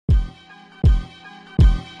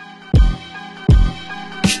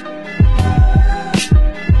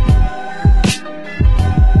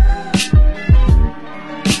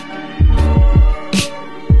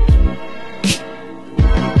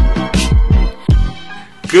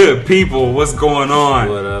Good people, what's going on?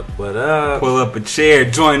 What up, what up? Pull up a chair,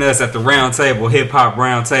 join us at the round table, hip hop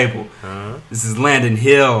round table. This is Landon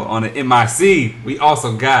Hill on the MIC. We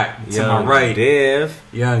also got to my right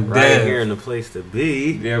Young right Dev. here in the place to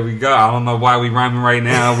be. There we go. I don't know why we rhyming right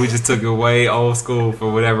now. We just took it way old school for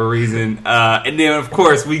whatever reason. And then of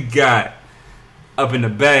course we got up in the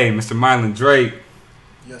Bay, Mr. Mylan Drake.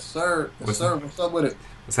 Yes, sir. Yes, sir. What's up with it?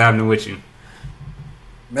 What's happening with you?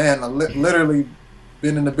 Man, I literally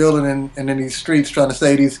been in the building and in these streets trying to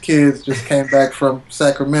say these kids just came back from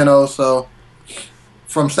Sacramento. So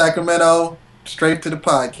from Sacramento straight to the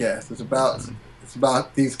podcast. It's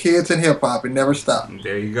about these kids and hip hop. It never stopped.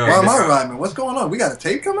 There you go. Why am I rhyming? What's going on? We got a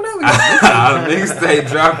tape coming out? Mixtape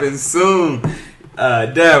dropping soon.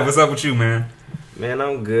 Dev, what's up with you, man? Man,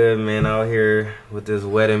 I'm good, man. Out here with this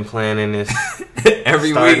wedding planning. It's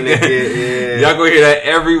every week. Y'all gonna hear that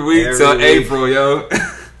every week till April, yo.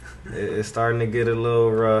 It's starting to get a little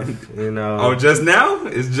rough, you know. Oh, just now?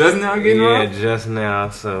 It's just now getting rough? Yeah, just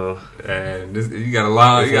now. So, you got a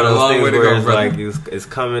long way to go, it's brother. like it's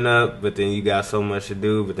coming up, but then you got so much to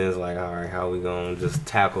do. But then it's like, all right, how we gonna just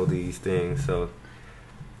tackle these things? So,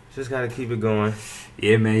 just gotta keep it going.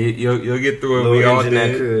 Yeah, man, you'll get through it. We all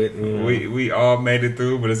did. We all made it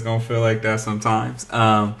through, but it's gonna feel like that sometimes.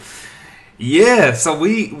 Yeah, so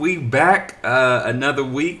we back another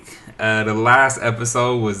week. The last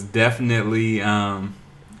episode was definitely, that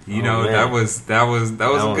was a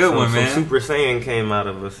good one, man. Some Super Saiyan came out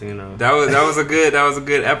of us, you know. That was a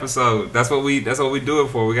good episode. That's what we do it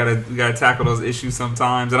for. We gotta tackle those issues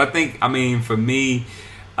sometimes. And I mean, for me,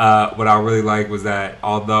 what I really like was that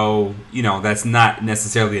although that's not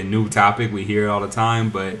necessarily a new topic, we hear it all the time,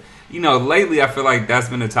 but lately I feel like that's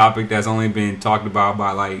been a topic that's only been talked about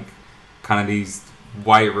by like kind of these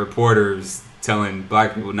white reporters telling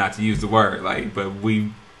black people not to use the word, but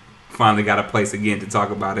we finally got a place again to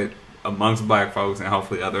talk about it amongst black folks, and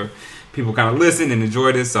hopefully other people kind of listen and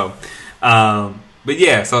enjoy this. So, but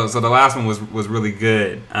yeah, so the last one was really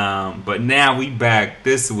good. But now we back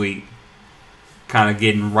this week, kind of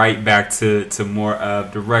getting right back to more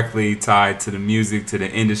directly tied to the music, to the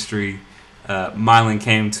industry. Mylan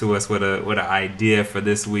came to us with an idea for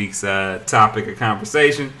this week's topic of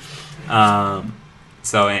conversation. And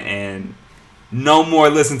no more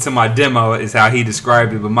listen to my demo is how he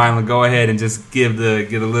described it. But Mylan, go ahead and just give the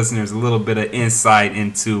listeners a little bit of insight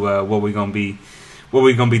into what we're gonna be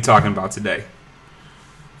talking about today.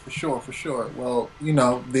 For sure. Well,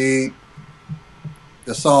 the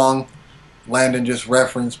song Landon just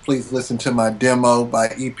referenced, "Please Listen to My Demo" by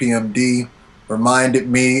EPMD, reminded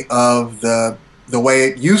me of the way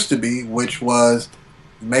it used to be, which was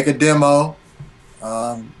you make a demo,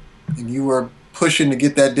 and you were pushing to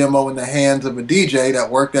get that demo in the hands of a DJ that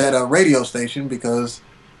worked at a radio station, because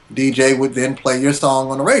DJ would then play your song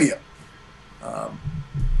on the radio.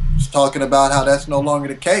 Just talking about how that's no longer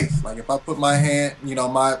the case. Like if I put my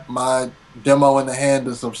demo in the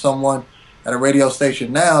hands of someone at a radio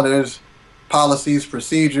station now, there's policies,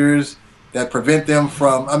 procedures that prevent them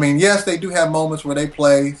from, yes, they do have moments where they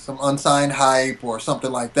play some unsigned hype or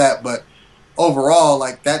something like that, but overall,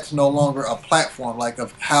 that's no longer a platform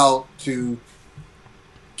of how to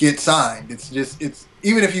get signed. It's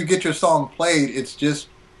even if you get your song played, it's just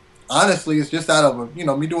honestly out of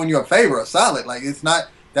me doing you a favor, a solid.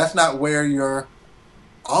 That's not where you're.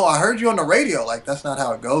 Oh, I heard you on the radio. That's not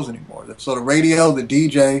how it goes anymore. So the radio, the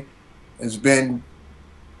DJ, has been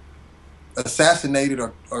assassinated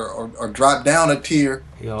or dropped down a tier.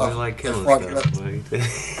 He always like killing stuff.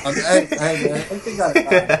 Hey, man, I think I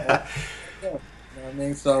got it. You know what I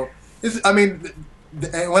mean? So and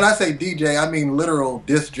when I say DJ, I mean literal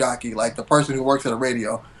disc jockey, like the person who works at a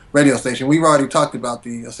radio station. We've already talked about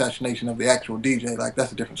the assassination of the actual DJ.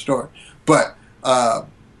 That's a different story. But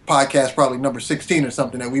podcast probably number 16 or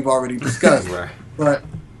something that we've already discussed. Right. But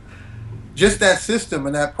just that system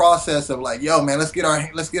and that process of yo, man, let's get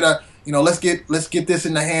this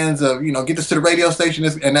in the hands of, get this to the radio station,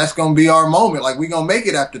 and that's gonna be our moment. We're gonna make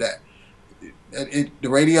it after that. The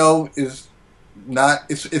radio is not.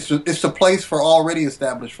 It's a place for already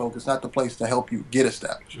established folk. It's not the place to help you get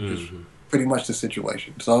established. It's pretty much the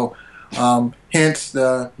situation. So, hence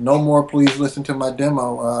the no more. Please listen to my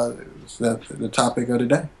demo. It's the topic of the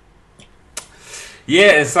day.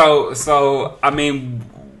 Yeah. So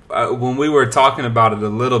when we were talking about it a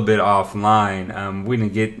little bit offline, we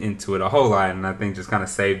didn't get into it a whole lot, and I think just kind of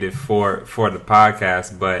saved it for the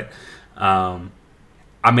podcast. But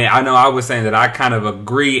I know I was saying that I kind of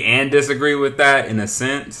agree and disagree with that in a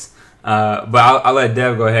sense. But I'll let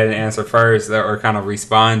Dev go ahead and answer first, or kind of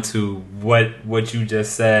respond to what you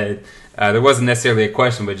just said. There wasn't necessarily a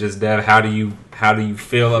question, but just Dev, how do you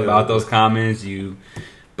feel about those comments? You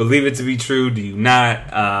believe it to be true? Do you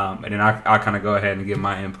not? And then I'll kind of go ahead and give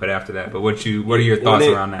my input after that. But what are your thoughts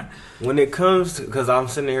around that? When it comes to, because I'm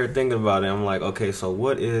sitting here thinking about it, I'm like, okay, so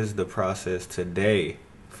what is the process today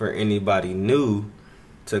for anybody new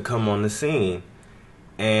to come on the scene?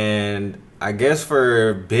 And I guess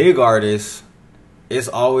for big artists, it's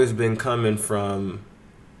always been coming from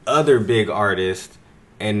other big artists,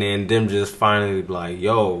 and then them just finally like,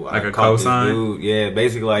 yo, like I a caught this cosign? dude. Yeah,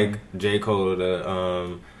 basically like J. Cole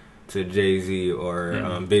to Jay-Z,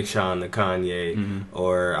 or Big Sean to Kanye,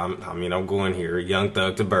 or I'm going here, Young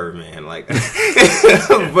Thug to Birdman, like,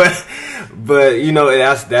 but you know,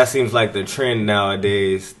 that seems like the trend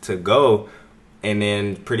nowadays to go. And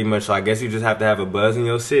then pretty much, I guess you just have to have a buzz in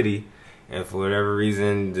your city, and for whatever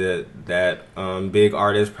reason that big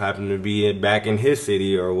artist happen to be back in his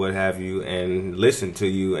city or what have you, and listen to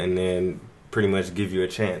you, and then pretty much give you a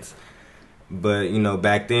chance. But you know,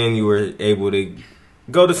 back then you were able to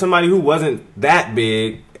go to somebody who wasn't that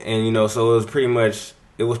big, and you know, so it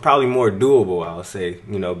was probably more doable, I would say,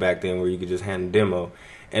 you know, back then, where you could just hand a demo.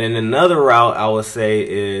 And then another route I would say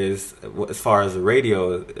is, as far as the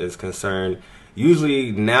radio is concerned,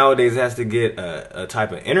 usually nowadays it has to get a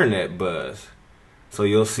type of internet buzz. So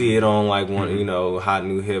you'll see it on like one, you know, Hot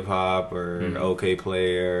New Hip Hop or OK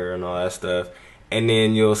Player and all that stuff. And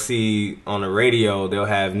then you'll see on the radio they'll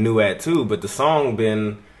have New at 2, but the song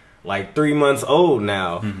been like 3 months old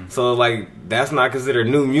now. So like that's not considered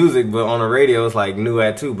new music, but on the radio it's like New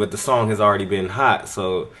at 2, but the song has already been hot.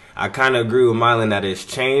 So I kind of agree with Mylan that it's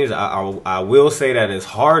changed. I will say that it's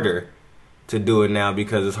harder to do it now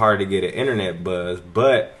because it's hard to get an internet buzz,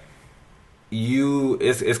 but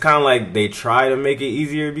it's kind of like they try to make it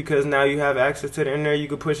easier because now you have access to the internet. You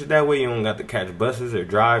can push it that way. You don't got to catch buses or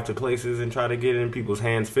drive to places and try to get it in people's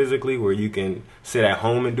hands physically, where you can sit at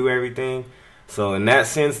home and do everything. So in that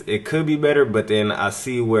sense, it could be better, but then I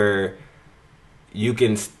see where you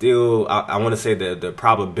can still, I want to say that the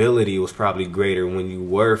probability was probably greater when you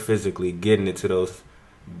were physically getting it to those,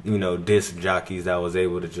 you know, disc jockeys that was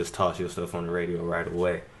able to just toss your stuff on the radio right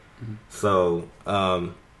away. So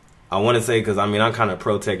I want to say, because I'm kind of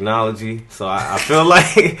pro technology, so I feel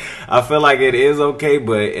like it is okay,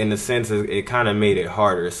 but in a sense it kind of made it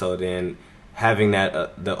harder. So then having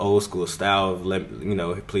that the old school style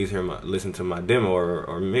of please listen to my demo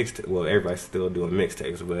or mixed. Well, everybody's still doing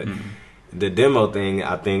mixtapes, but the demo thing,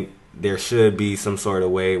 I think there should be some sort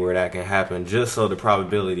of way where that can happen, just so the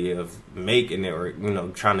probability of making it, or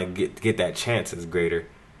trying to get that chance is greater.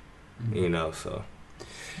 So.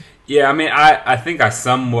 Yeah, I think I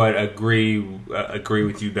somewhat agree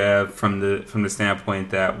with you, Dev, from the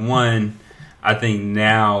standpoint that, one, I think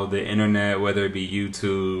now the internet, whether it be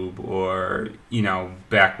YouTube or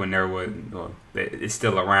back when there was, well, it's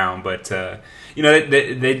still around, but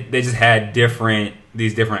they just had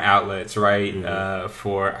these different outlets, right?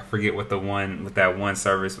 For, I forget what that one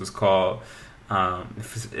service was called.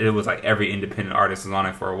 It was like every independent artist was on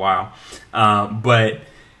it for a while, but.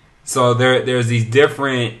 So there's these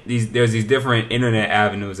different internet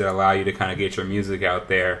avenues that allow you to kind of get your music out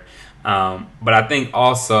there. But I think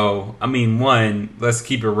also, one, let's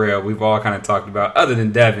keep it real. We've all kind of talked about, other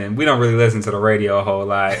than Devin, we don't really listen to the radio a whole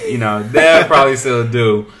lot. Dev probably still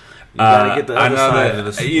do. You gotta get the other side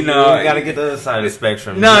of the you gotta get the other side of the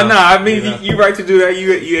spectrum. You right to do that.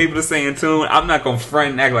 You able to stay in tune. I'm not gonna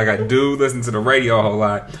front and act like I do listen to the radio a whole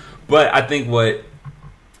lot. But I think where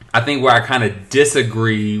I kind of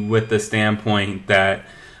disagree with the standpoint that,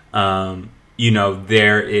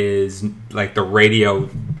 there is, like, the radio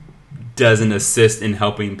doesn't assist in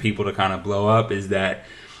helping people to kind of blow up, is that,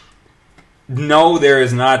 no, there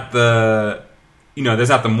is not there's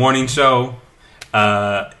not the morning show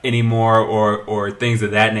anymore, or things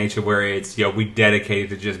of that nature, where it's, we dedicated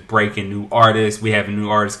to just breaking new artists. We have new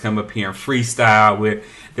artists come up here and freestyle.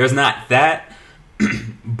 There's not that.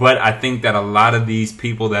 But I think that a lot of these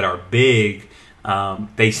people that are big,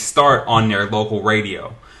 they start on their local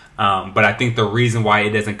radio. But I think the reason why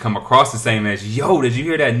it doesn't come across the same as, did you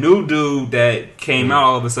hear that new dude that came out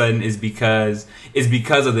all of a sudden, is because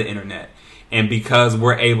of the internet. And because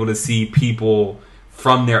we're able to see people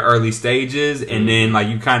from their early stages, and then, like,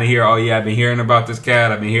 you kind of hear, oh yeah, I've been hearing about this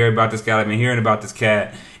cat, I've been hearing about this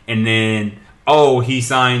cat, and then, oh, he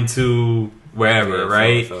signed to wherever,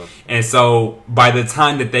 right? And so by the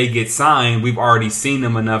time that they get signed, we've already seen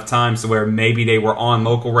them enough times to where maybe they were on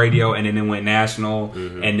local radio and then it went national,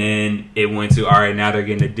 and then it went to, all right, now they're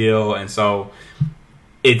getting a deal. And so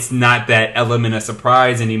it's not that element of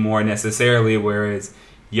surprise anymore necessarily, whereas,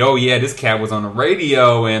 this cat was on the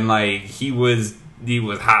radio and, like, he was he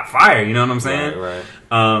was hot fire. You know what I'm saying? Right.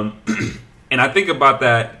 And I think about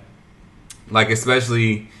that, like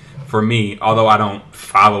especially for me, although I don't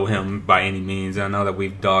follow him by any means. I know that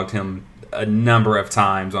we've dogged him a number of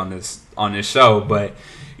times on this show, but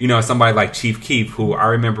you know, somebody like Chief Keef, who I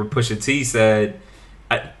remember Pusha T said.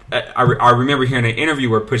 I remember hearing an interview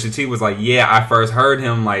where Pusha T was like, yeah, I first heard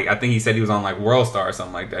him, like, I think he said he was on, like, World Star or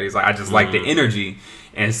something like that. He's like, I just like the energy.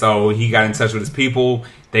 And so he got in touch with his people.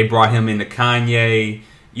 They brought him into Kanye,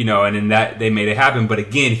 you know, and then that they made it happen. But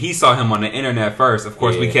again, he saw him on the internet first. Of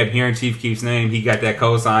course, we kept hearing Chief Keef's name. He got that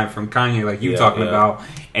cosign from Kanye, like you talking about,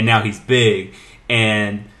 and now he's big.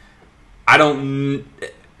 And I don't...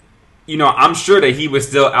 You know, I'm sure that he was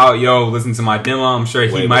still out, listen to my demo. I'm sure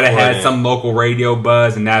he might have had some local radio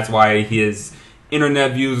buzz, and that's why his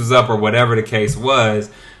internet views was up or whatever the case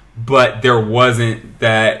was. But there wasn't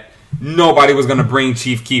that nobody was going to bring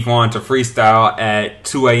Chief Keef on to freestyle at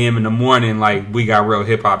 2 a.m. in the morning like we got real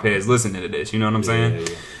hip-hop heads listening to this. You know what I'm saying?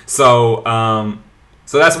 Yeah. So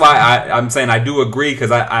that's why I'm saying I do agree,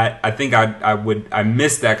 because I think I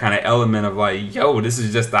miss that kind of element of like, this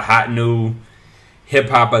is just the hot new hip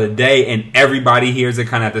hop of the day, and everybody hears it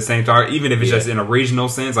kind of at the same time, even if it's just in a regional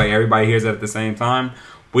sense, like everybody hears it at the same time.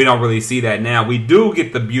 We don't really see that now. We do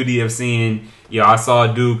get the beauty of seeing, I saw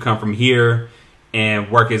a dude come from here and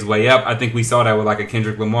work his way up. I think we saw that with like a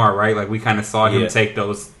Kendrick Lamar, right? Like we kind of saw him take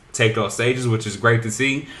those stages, which is great to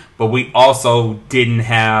see. But we also didn't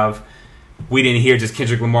hear just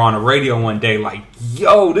Kendrick Lamar on the radio one day like,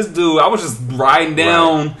 this dude, I was just riding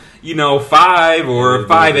down, 5 or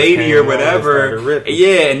 580 or whatever.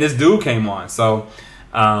 Yeah, and this dude came on. So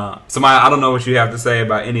I don't know what you have to say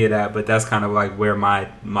about any of that, but that's kind of like where my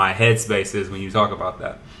headspace is when you talk about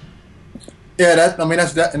that. Yeah,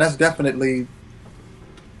 that's definitely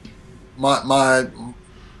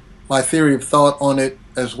my theory of thought on it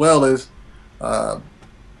as well. Is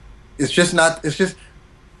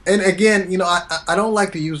and again, I don't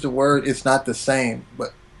like to use the word "it's not the same,"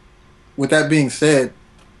 but with that being said,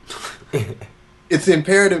 it's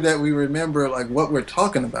imperative that we remember like what we're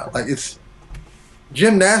talking about. Like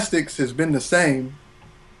gymnastics has been the same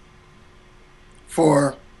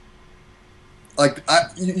for like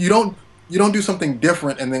you don't do something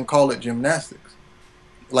different and then call it gymnastics.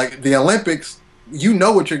 Like the Olympics, you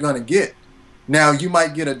know what you're going to get. Now you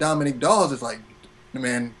might get a Dominique Dawes. It's like,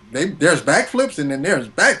 man, there's backflips and then there's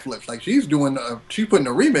backflips. Like she's putting a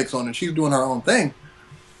remix on it. She's doing her own thing.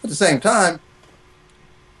 At the same time,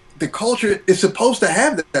 the culture is supposed to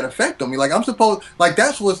have that effect on me. Like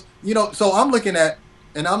that's what's, so I'm looking at,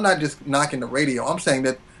 and I'm not just knocking the radio. I'm saying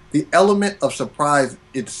that the element of surprise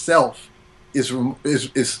itself is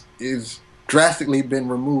drastically been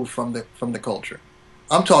removed from the culture.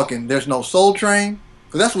 I'm talking, there's no Soul Train.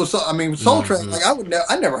 Because that's what Soul Train. Like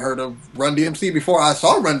I never heard of Run DMC before I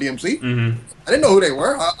saw Run DMC. I didn't know who they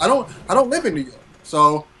were. I don't live in New York,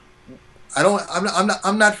 so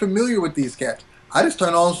I'm not familiar with these cats. I just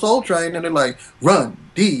turn on Soul Train and they're like Run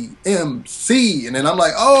DMC, and then I'm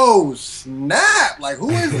like, oh snap! Like who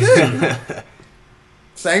is this?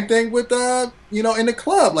 Same thing with in the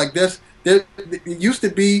club. Like it used to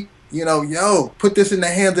be put this in the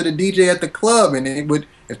hands of the DJ at the club, and it would,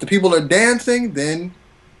 if the people are dancing, then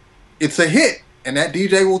it's a hit, and that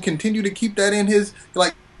DJ will continue to keep that in his,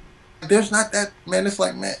 like, there's not that, man, it's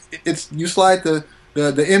like, man, it's, you slide the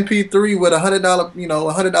MP3 with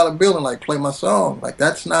 $100 bill and like play my song. Like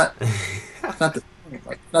that's not, it's not the same.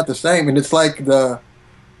 Like, not the same. And it's like the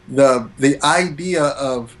idea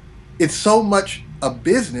of, it's so much a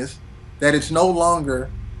business that it's no longer,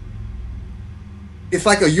 it's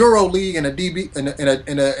like a Euro League and a DB and a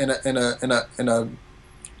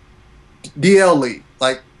DL League.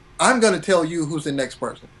 Like, I'm going to tell you who's the next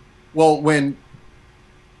person. Well, when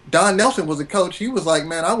Don Nelson was a coach, he was like,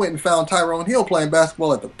 man, I went and found Tyrone Hill playing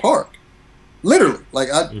basketball at the park. Literally. Like,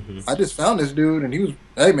 I just found this dude, and he was,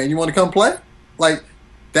 hey, man, you want to come play? Like,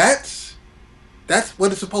 that's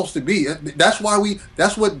what it's supposed to be. That's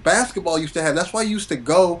what basketball used to have. That's why you used to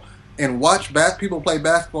go and watch people play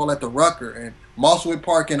basketball at the Rucker and Mosswood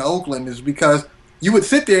Park in Oakland, is because you would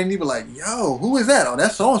sit there and you'd be like, yo, who is that? Oh,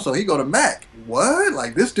 that's so-and-so. He go to Mac. What?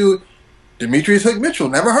 Like, this dude, Demetrius Hook Mitchell,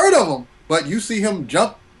 never heard of him. But you see him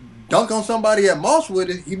dunk on somebody at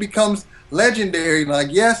Mosswood, he becomes legendary. Like,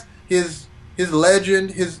 yes, his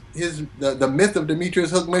legend, the myth of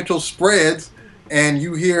Demetrius Hook Mitchell spreads, and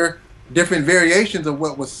you hear different variations of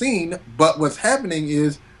what was seen. But what's happening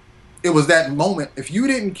is, it was that moment. If you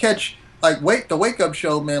didn't catch, like, the Wake Up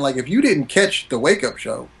Show, man, like, if you didn't catch the Wake Up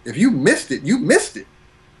Show, if you missed it, you missed it.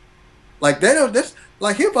 Like they don't. This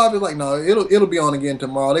like hip hop is like no. It'll be on again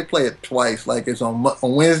tomorrow. They play it twice. Like it's on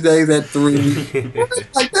Wednesdays at 3.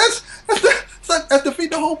 Like that's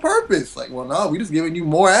defeat the whole purpose. Like well no, we just giving you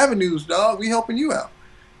more avenues, dog. We helping you out.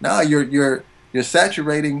 Now you're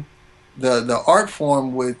saturating the art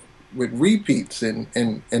form with repeats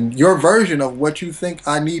and your version of what you think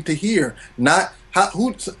I need to hear. Not how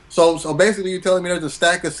who. So basically, you're telling me there's a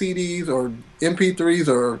stack of CDs or MP3s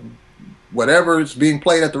or whatever is being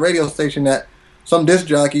played at the radio station that some disc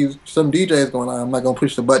jockeys, some DJs going on. I'm not gonna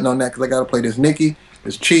push the button on that because I gotta play this Nicki,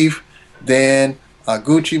 this Chief, then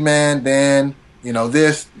Gucci Man, then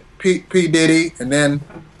this P Diddy, and then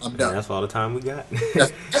I'm done. And that's all the time we got.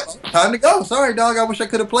 Time to go. Sorry, dog. I wish I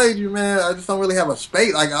could have played you, man. I just don't really have a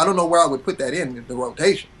space. Like I don't know where I would put that in the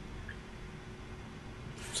rotation.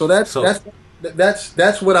 So that's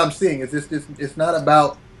what I'm seeing. It's not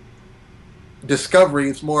about discovery.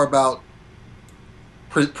 It's more about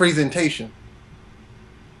presentation.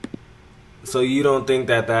 So you don't think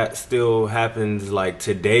that still happens like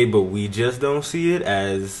today, but we just don't see it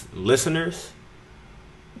as listeners?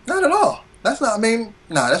 Not at all. That's not. I mean,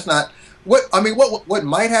 no, that's not. What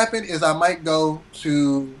might happen is I might go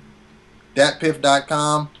to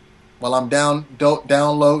datpiff.com while I'm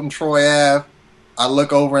downloading Troy Ave. I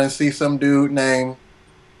look over and see some dude named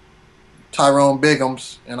Tyrone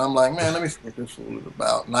Biggums, and I'm like, man, let me see what this fool is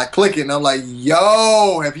about. And I click it, and I'm like,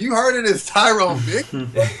 yo, have you heard of this Tyrone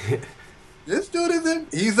Biggums? This dude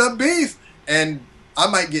he's a beast. And I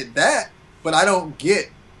might get that, but I don't get,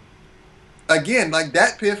 again, like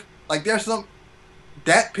DatPiff, like there's some,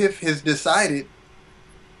 DatPiff has decided,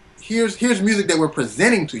 here's music that we're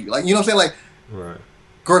presenting to you. Like, you know what I'm saying? Like, right.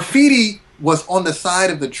 Graffiti was on the side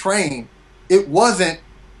of the train. It wasn't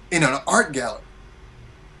in an art gallery.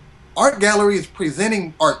 Art gallery is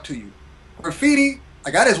presenting art to you. Graffiti,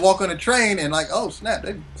 like I just walk on a train and like, oh snap,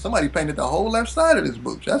 somebody painted the whole left side of this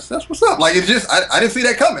booth. That's what's up. Like it's just, I didn't see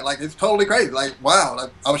that coming. Like it's totally crazy. Like wow, like,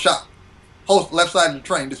 I was shocked. Whole left side of the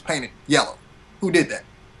train just painted yellow. Who did that?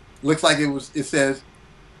 Looks like it says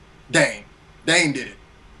Dane. Dane did it.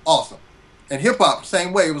 Awesome. And hip hop,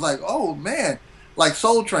 same way. It was like, oh man, like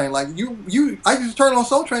Soul Train. Like I used to turn on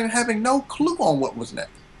Soul Train and having no clue on what was next.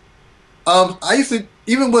 I used to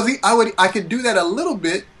I could do that a little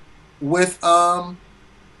bit with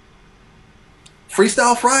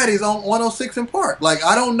Freestyle Fridays on 106 in Park. Like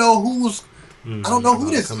I don't know who this is. I don't know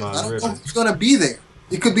who's gonna be there.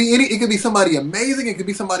 It could be somebody amazing, it could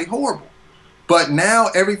be somebody horrible. But now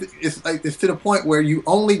everything it's to the point where you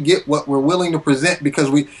only get what we're willing to present because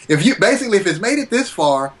if it's made it this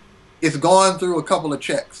far, it's gone through a couple of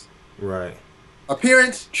checks. Right.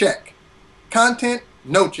 Appearance, check. Content,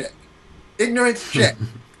 no check. Ignorance, check.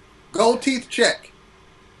 Gold teeth, check.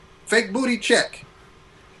 Fake booty, check.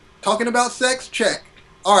 Talking about sex, check.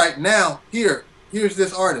 All right, now here's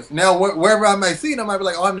this artist. Now wherever I might see it, I might be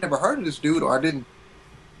like, oh, I've never heard of this dude, or I didn't.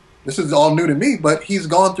 This is all new to me. But he's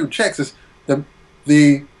gone through checks.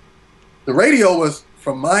 The radio was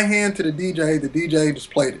from my hand to the DJ. The DJ just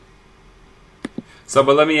played it. So,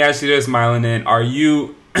 but let me ask you this, Marlon. Then, are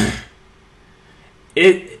you?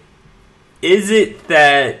 Is it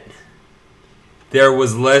that there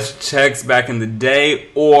was less checks back in the day,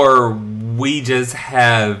 or we just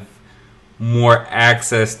have more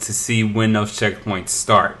access to see when those checkpoints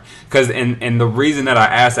start? Because and the reason that I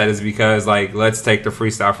ask that is because, like, let's take the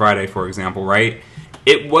Freestyle Friday for example, right?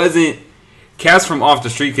 It wasn't cats from off the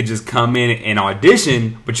street could just come in and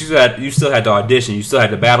audition, but you still had to audition. You still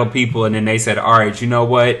had to battle people, and then they said, all right, you know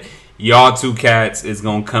what? Y'all two cats is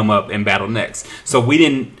gonna come up and battle next. So we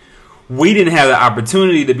didn't have the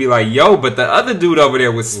opportunity to be like, yo, but the other dude over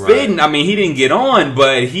there was spitting. Right. I mean, he didn't get on,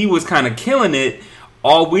 but he was kind of killing it.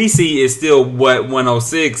 All we see is still what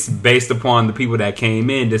 106, based upon the people that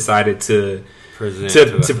came in, decided to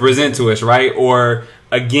present to us, right? Or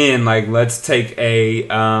again, like let's take a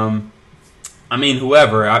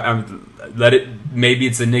whoever. Maybe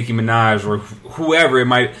it's a Nicki Minaj or whoever it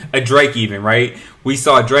might, a Drake even, right? We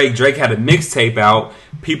saw Drake had a mixtape out.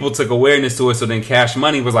 People took awareness to it, so then Cash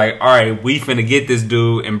Money was like, all right, we finna get this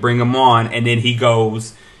dude and bring him on, and then he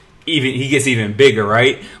gets even bigger,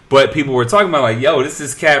 right? But people were talking about like, yo, this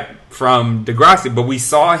is Cap from Degrassi, but we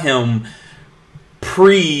saw him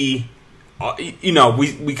we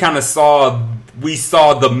kind of saw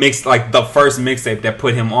the mix, like the first mixtape that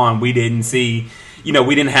put him on. We didn't see, we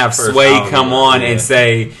didn't have Sway come on and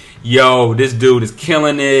say, yo, this dude is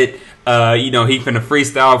killing it. He finna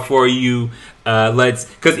freestyle for you.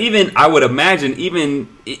 Because even I would imagine, even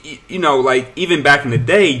back in the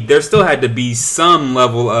day, there still had to be some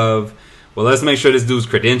level of, well, let's make sure this dude's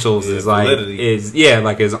credentials is on.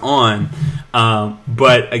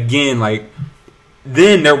 But again, like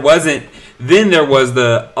then there was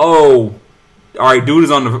the all right, dude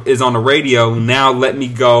is on the radio. Now let me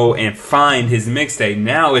go and find his mixtape.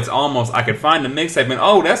 Now it's almost I could find the mixtape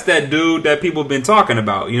and that's that dude that people have been talking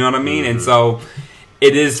about. You know what I mean? Mm-hmm. And so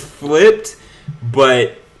it is flipped,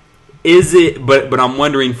 but is it? But I'm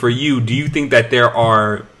wondering for you, do you think that there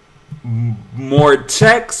are more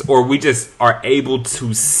checks, or we just are able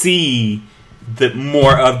to see the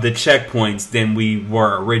more of the checkpoints than we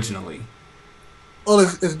were originally? Well,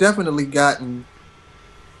 it's definitely gotten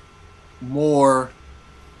more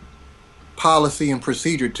policy and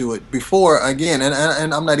procedure to it. Before, again,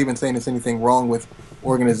 and I'm not even saying there's anything wrong with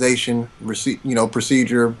organization,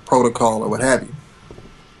 procedure, protocol, or what have you.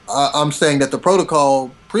 I'm saying that the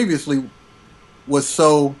protocol previously was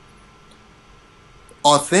so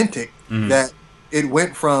authentic that it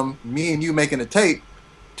went from me and you making a tape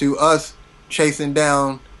to us chasing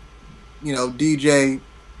down, DJ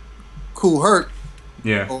Kool Herc,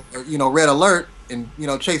 or Red Alert, and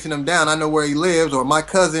chasing him down. I know where he lives, or my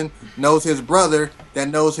cousin knows his brother that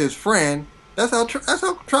knows his friend. That's how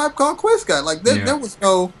Tribe Called Quest got. Like there was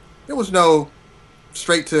no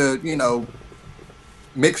straight to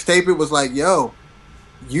mixtape. It was like, yo,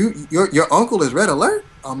 your uncle is Red Alert.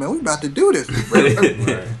 Oh man, we about to do this.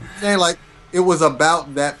 Right. Saying like it was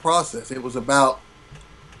about that process. It was about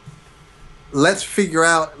let's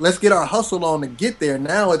get our hustle on to get there.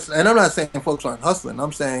 Now and I'm not saying folks aren't hustling.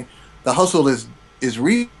 I'm saying the hustle is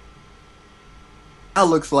real. Now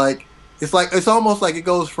looks like it's almost like it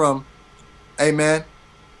goes from, hey man,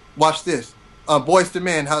 watch this. Boyz II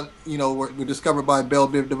Men, how were discovered by Belle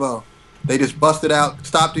Biv DeVoe. They just busted out,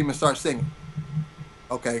 stopped him, and started singing.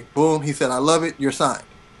 Okay, boom. He said, "I love it. You're signed."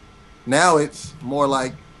 Now it's more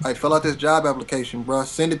like, I fill out this job application, bro.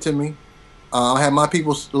 Send it to me. I'll have my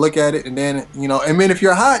people look at it, and then and then if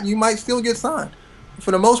you're hot, you might still get signed.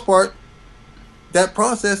 For the most part, that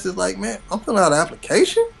process is like, man, I'm filling out an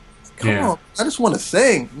application. Come on, I just want to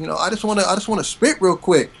sing. I just want to spit real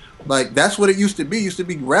quick. Like that's what it used to be. It used to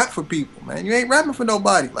be rap for people, man. You ain't rapping for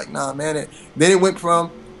nobody. Like nah, man. Then it went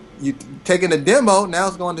from you taking a demo. Now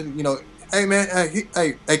it's going to hey man,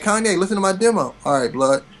 hey Kanye, listen to my demo. All right,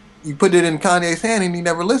 blood. You put it in Kanye's hand and he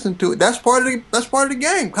never listened to it. That's part of the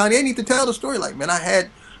game. Kanye needs to tell the story. Like, man,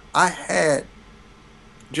 I had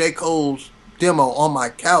J. Cole's demo on my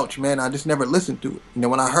couch, man. I just never listened to it.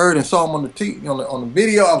 When I heard and saw him on the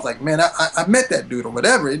video, I was like, man, I met that dude or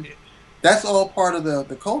whatever. That's all part of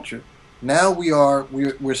the culture. Now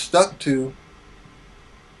we're stuck to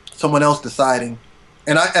someone else deciding.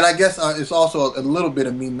 And I guess it's also a little bit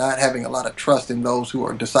of me not having a lot of trust in those who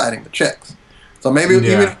are deciding the checks. So maybe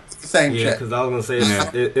even if it's the same check. Because I was going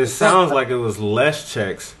to say, it sounds like it was less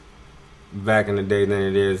checks back in the day than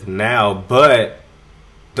it is now, but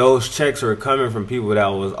those checks were coming from people that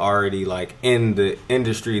was already like in the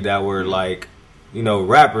industry that were like,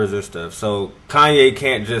 rappers and stuff. So Kanye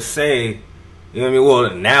can't just say, what I mean?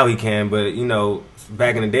 Well, now he can, but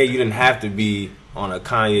back in the day, you didn't have to be on a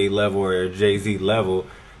Kanye level or a Jay-Z level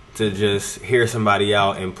to just hear somebody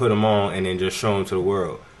out and put them on and then just show them to the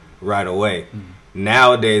world right away.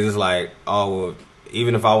 Nowadays, it's like, oh, well,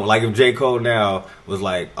 even if if J. Cole now was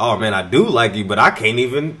like, oh man, I do like you, but I can't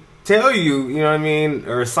even tell you, you know what I mean,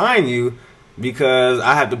 or sign you because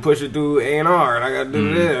I have to push it through A&R and I got to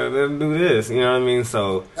do this, do this, you know what I mean?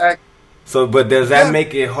 So, but does that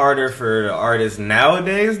make it harder for the artists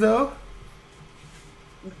nowadays, though?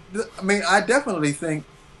 I mean, I definitely think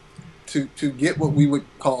to get what we would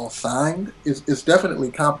call signed is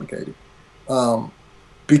definitely complicated,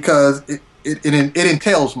 because it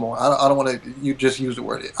entails more. I don't want to you just use the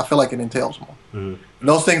word. I feel like it entails more. Mm-hmm.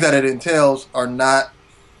 Those things that it entails are not.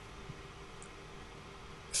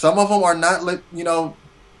 Some of them are not,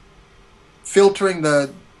 filtering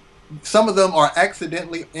the. Some of them are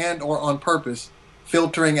accidentally and or on purpose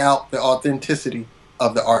filtering out the authenticity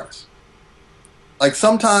of the artist. Like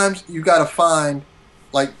sometimes you got to find,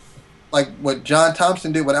 like what John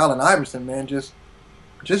Thompson did with Allen Iverson, man. Just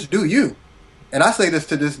do you. And I say this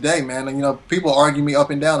to this day, man. And, people argue me up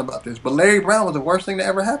and down about this, but Larry Brown was the worst thing that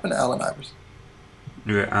ever happened to Allen Iverson.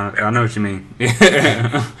 Yeah, I know what you mean.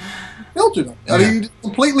 Filtered him. I mean, he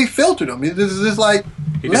completely filtered him. This is like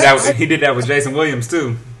he did that with Jason Williams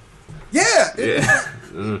too. Yeah.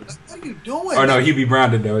 What are you doing? Or no, Hubie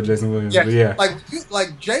Brown did that with Jason Williams. Yeah.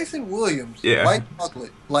 Like Jason Williams, White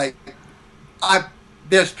Chocolate. Like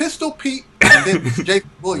there's Pistol Pete and then Jason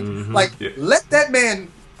Williams. Mm-hmm. Let that man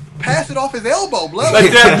pass it off his elbow, blood.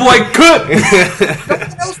 Let that boy cook. No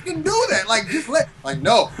one else can do that.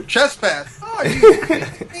 No, chest pass. Oh,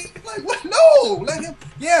 what? No, let him.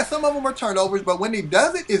 Yeah, some of them are turnovers, but when he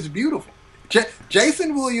does it, it's beautiful.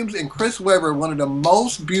 Jason Williams and Chris Webber, one of the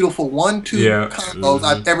most beautiful 1-2 combos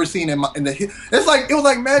I've ever seen in the. It's like it was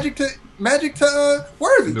like magic to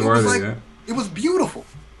Worthy. It was like it was beautiful,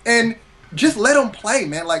 and just let them play,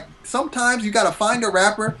 man. Like sometimes you got to find a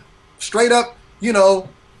rapper straight up,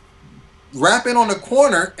 rap in on the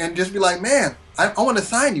corner and just be like, man, I want to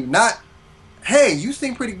sign you. Not, hey, you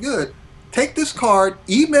seem pretty good. Take this card,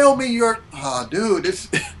 email me your. Dude, it's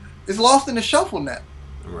lost in the shuffle now.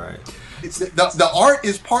 Right. It's the art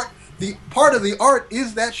is part of the art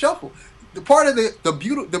is that shuffle. The part of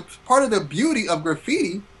the beauty of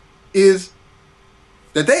graffiti is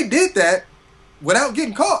that they did that without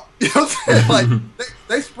getting caught. You know what I'm saying? Like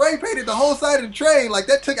they spray painted the whole side of the train. Like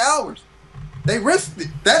that took hours. They risked it.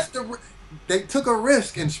 They took a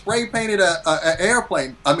risk and spray painted an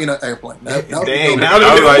airplane. I mean, an airplane. Dang, I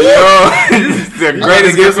was like, yo, this is the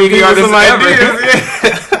greatest graffiti artist ever.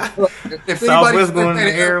 If anybody sprayed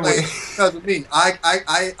painted an airplane, because of me,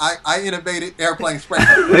 I innovated airplane spray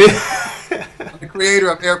paint. I'm the creator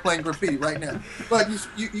of airplane graffiti right now. But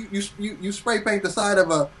you spray paint the side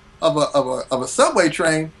of a subway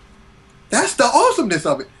train. That's the awesomeness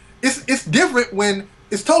of it. It's different when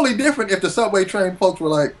it's totally different if the subway train folks were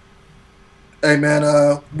like, hey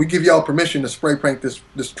man, we give y'all permission to spray paint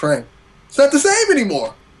this train. It's not the same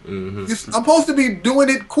anymore. I'm supposed to be doing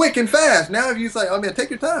it quick and fast. Now if you say, oh man, take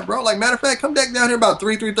your time, bro. Like matter of fact, come back down here about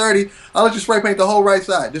 3:30. I'll let you spray paint the whole right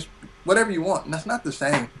side. Just whatever you want. And that's not the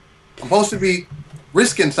same. I'm supposed to be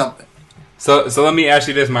risking something. So let me ask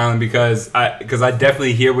you this, Marlon, because I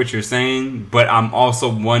definitely hear what you're saying, but I'm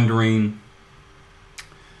also wondering.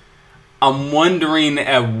 I'm wondering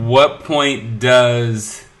at what point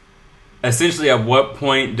does hip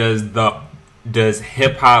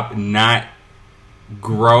hop not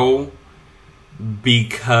grow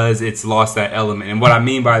because it's lost that element? And what I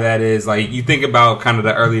mean by that is, like, you think about kind of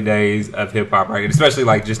the early days of hip hop, right? Especially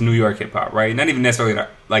like just New York hip hop, right? Not even necessarily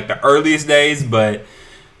like the earliest days, but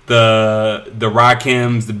the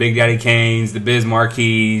Rakims, the Big Daddy Kanes, the Biz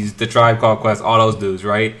Marquies, the Tribe Called Quest, all those dudes,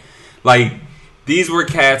 right? Like, these were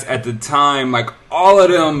cats at the time, like all of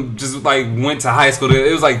them just like went to high school.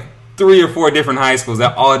 It was like 3 or 4 different high schools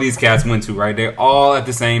that all of these cats went to, right? They're all at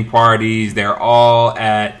the same parties. They're all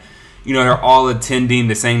they're all attending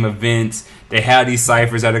the same events. They have these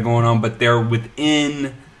ciphers that are going on, but they're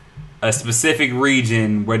within a specific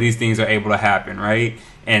region where these things are able to happen, right?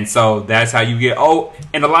 And so that's how you get,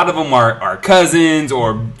 and a lot of them are cousins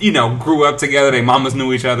or, grew up together. Their mamas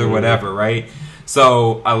knew each other, whatever, right?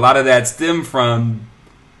 So a lot of that stemmed from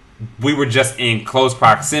we were just in close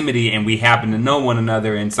proximity and we happen to know one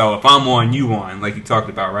another. And so if I'm on, you on, like you talked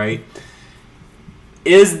about, right?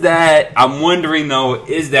 I'm wondering though,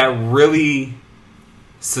 is that really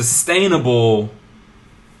sustainable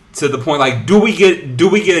to the point, like, do we get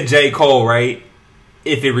a J. Cole, right?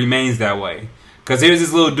 If it remains that way. Because here's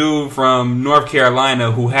this little dude from North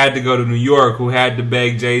Carolina who had to go to New York, who had to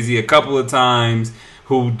beg Jay-Z a couple of times,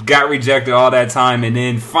 who got rejected all that time, and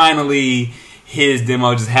then finally his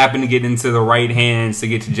demo just happened to get into the right hands to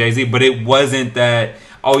get to Jay-Z. But it wasn't that,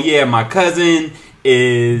 oh yeah, my cousin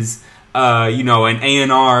is an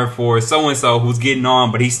A&R for so-and-so who's getting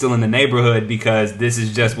on, but he's still in the neighborhood because this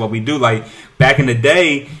is just what we do. Like, back in the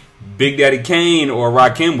day, Big Daddy Kane or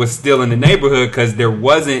Rakim was still in the neighborhood because there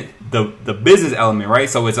wasn't the business element, right?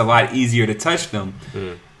 So it's a lot easier to touch them.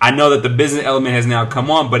 I know that the business element has now come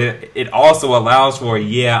on, but it also allows for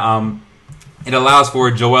it allows for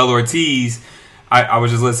Joel Ortiz. I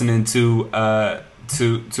was just listening to a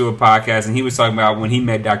podcast, and he was talking about when he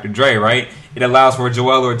met Dr. Dre, right? It allows for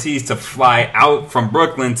Joel Ortiz to fly out from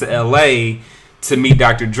Brooklyn to LA to meet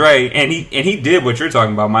Dr. Dre, and he did what you're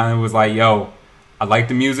talking about. Mine was like, yo, I like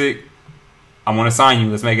the music. I want to sign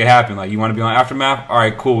you. Let's make it happen. Like, you want to be on Aftermath? All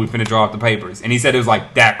right, cool. We finna draw up the papers. And he said it was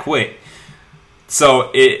like that quick.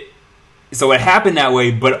 So it happened that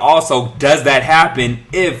way, but also, does that happen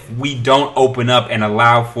if we don't open up and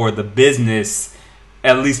allow for the business,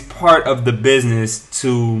 at least part of the business,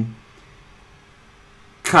 to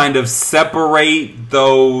kind of separate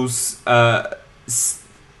those,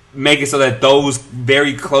 make it so that those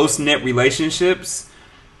very close-knit relationships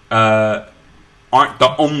aren't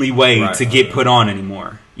the only way to get put on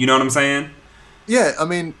anymore. You know what I'm saying? Yeah, I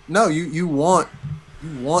mean, no, you want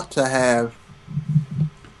to have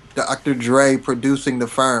Dr. Dre producing the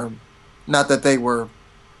firm. Not that they were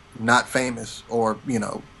not famous or,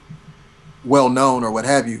 well known or what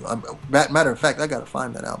have you. Matter of fact, I got to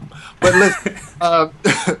find that album. But listen,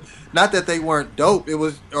 not that they weren't dope. It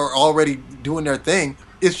was or already doing their thing.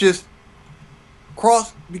 It's just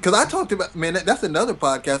because I talked about, man, that's another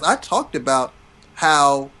podcast. I talked about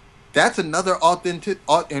how that's another authentic,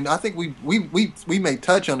 and I think we may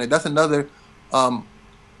touch on it. That's another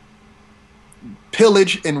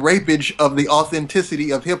pillage and rapage of the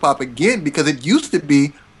authenticity of hip hop again, because it used to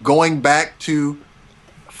be going back to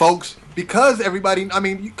folks, because everybody, I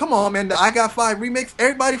mean, come on, man, the I Got Five remix,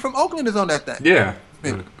 everybody from Oakland is on that thing. Yeah.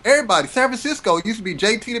 Man, everybody. San Francisco, it used to be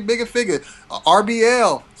JT the Bigger Figure,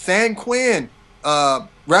 RBL, San Quinn,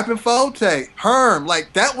 Rappin' Forte, Herm,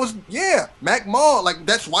 like that was, yeah, Mac Mall, like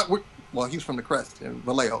that's why well, he's from the Crest in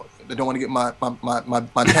Vallejo. They don't want to get my town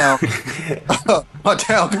my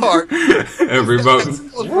town card.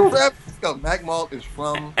 Mac Mall is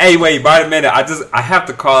from. Hey, wait, by a minute. I have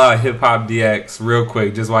to call out Hip Hop DX real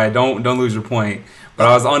quick, just why don't lose your point. But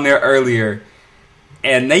I was on there earlier,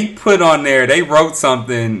 and they put on there, they wrote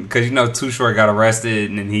something because Too Short got arrested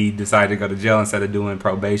and then he decided to go to jail instead of doing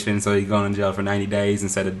probation, so he going to jail for 90 days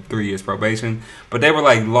instead of 3 years probation. But they were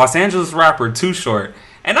like, Los Angeles rapper Too Short.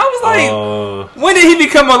 And I was like, when did he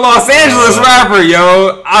become a Los Angeles rapper,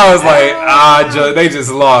 yo? I was like, they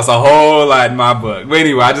just lost a whole lot in my book. But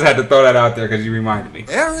anyway, I just had to throw that out there because you reminded me.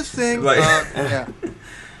 Everything,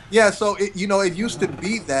 yeah. So it used to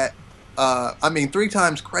be that. I mean, 3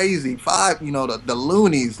 Times Crazy, 5. The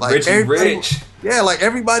Loonies, like Richie Rich. Yeah, like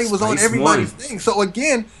everybody was on everybody's thing. So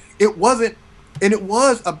again, it wasn't, and it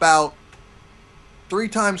was about 3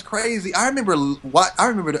 Times Crazy. I remember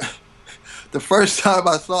the first time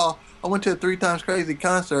I went to a 3 Times Crazy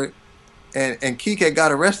concert, and Keek had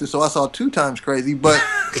got arrested, so I saw 2 Times Crazy. But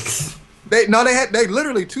they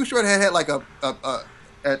literally Too Short had like at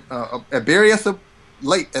Berryessa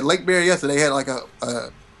Lake Berryessa, they had like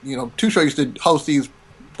Too Short used to host these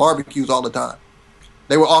barbecues all the time.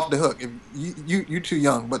 They were off the hook. If you too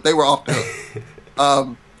young, but they were off the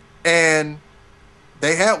hook. And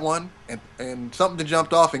they had one, and something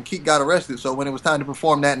jumped off, and Keek got arrested. So when it was time to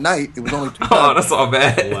perform that night, it was only 2 times. Oh, that's all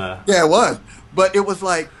bad. Wow. Yeah, it was. But it was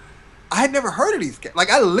like, I had never heard of these guys. Like,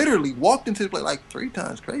 I literally walked into the place like 3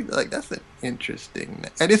 Times Crazy. Like, that's an interesting.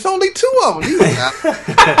 And it's only 2 of them. These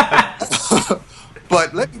guys.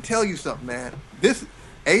 But let me tell you something, man. This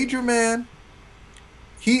Adrian, man,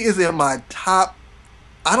 he is in my top.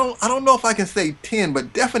 I don't know if I can say 10,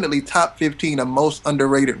 but definitely top 15 of most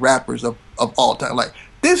underrated rappers of all time. Like,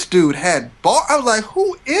 this dude had bar. I was like,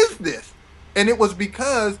 who is this? And it was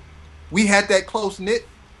because we had that close knit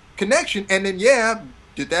connection. And then,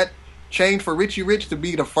 did that change for Richie Rich to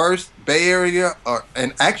be the first Bay Area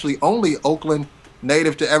and actually only Oakland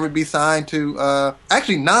native to ever be signed to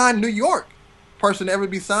actually non-New York person to ever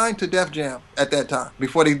be signed to Def Jam at that time,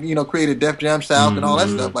 before they created Def Jam South and all that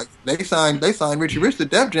stuff. Like, they signed Richie Rich to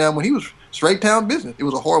Def Jam when he was straight town business. It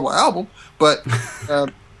was a horrible album, but no,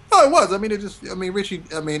 it was. I mean, Richie.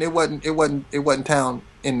 I mean, it wasn't town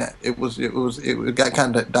in that. It got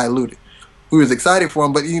kind of diluted. We was excited for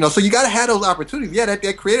him, but so you got to have those opportunities. Yeah,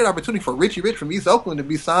 that created opportunity for Richie Rich from East Oakland to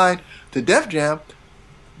be signed to Def Jam,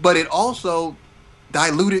 but it also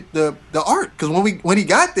diluted the art, because when he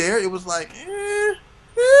got there, it was like, I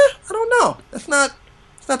don't know. It's not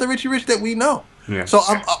the Richie Rich that we know. Yeah. So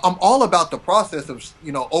I'm all about the process of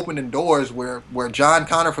opening doors where John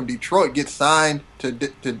Connor from Detroit gets signed to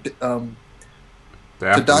Dr.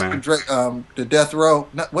 Dre, the Death Row.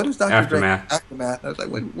 What is Dr. Aftermath. Dre? Aftermath. I was like,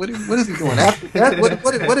 what is he doing? Aftermath?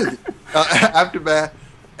 What is it? Aftermath.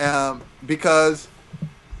 Because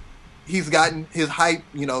he's gotten his hype.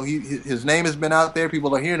 His name has been out there.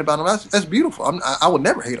 People are hearing about him. That's beautiful. I would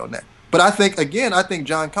never hate on that. But I think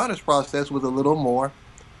John Connor's process was a little more.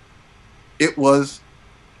 It was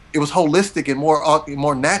holistic and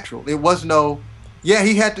more natural. It was no. Yeah,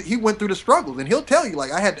 he went through the struggles, and he'll tell you,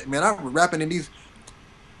 like, I was rapping in these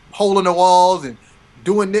hole in the walls and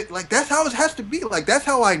doing it. Like, that's how it has to be. Like, that's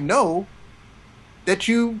how I know that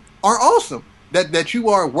you are awesome. That you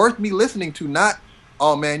are worth me listening to. Not,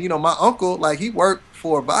 oh man, my uncle, like, he worked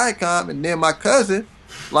for Viacom, and then my cousin,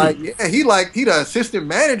 like, yeah, he the assistant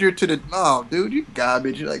manager to the. Oh, dude, you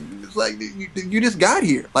garbage. Like, it's like you just got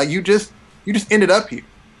here. Like, you just ended up here.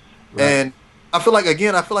 Right. And I feel like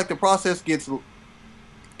the process gets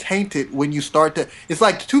tainted when you start to. It's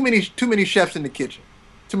like too many chefs in the kitchen,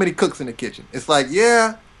 too many cooks in the kitchen. It's like,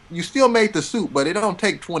 yeah, you still made the soup, but it don't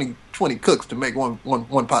take 20 cooks to make one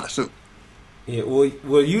pot of soup. Yeah,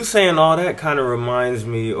 well, you saying all that kind of reminds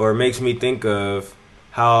me, or makes me think of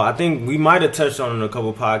how I think we might have touched on in a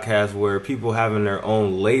couple podcasts where people having their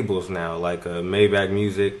own labels now, like Maybach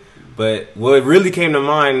Music. But what really came to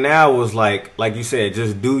mind now was like you said,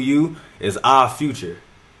 just do you is Our Future.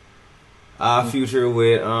 Our Future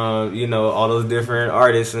with all those different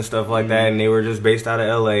artists and stuff like that, and they were just based out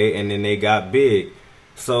of LA, and then they got big.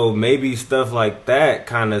 So maybe stuff like that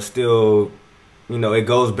kind of still, it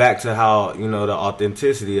goes back to how, the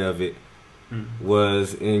authenticity of it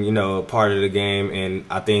was in, a part of the game. And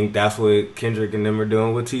I think that's what Kendrick and them are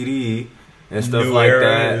doing with TDE and stuff New like Era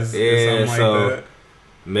that. is So like that.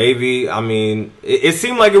 maybe, it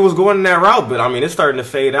seemed like it was going in that route, but it's starting to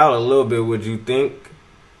fade out a little bit. Would you think?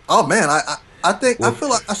 Oh man, I think I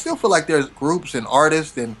still feel like there's groups and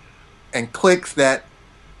artists and cliques that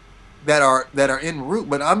are en route.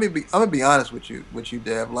 But I'm gonna be honest with you,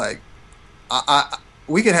 Dev. Like,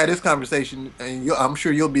 we can have this conversation, and I'm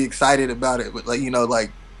sure you'll be excited about it. But like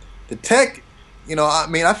the tech,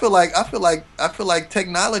 I feel like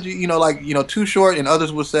technology. Too Short and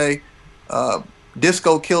others will say,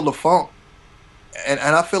 disco killed the funk, and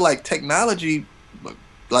I feel like technology,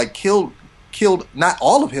 like killed not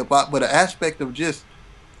all of hip hop, but an aspect of just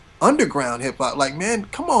underground hip hop. Like, man,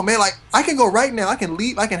 come on, man. Like, I can go right now. I can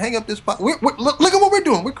leave. I can hang up this. Look at what we're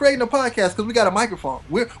doing. We're creating a podcast because we got a microphone.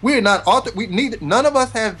 We're not author. None of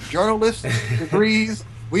us have journalist degrees.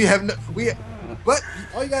 But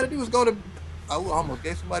all you got to do is go to. I almost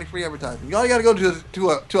gave somebody free advertising. All you got to go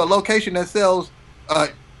to a location that sells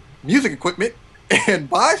music equipment and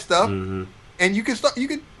buy stuff, and you can start.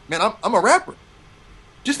 Man, I'm a rapper.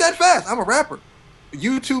 Just that fast. I'm a rapper.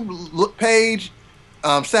 YouTube page,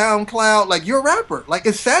 SoundCloud. Like, you're a rapper. Like,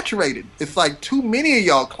 it's saturated. It's like too many of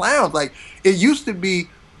y'all clowns. Like, it used to be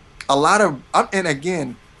a lot of. And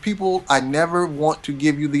again, people, I never want to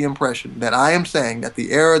give you the impression that I am saying that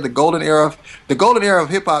the golden era of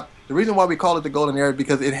hip hop. The reason why we call it the golden era is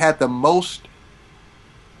because it had the most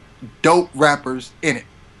dope rappers in it.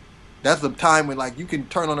 That's the time when, like, you can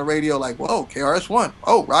turn on the radio, like, whoa, KRS-One,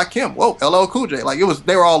 oh, Rakim, whoa, LL Cool J. Like,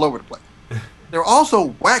 they were all over the place. There were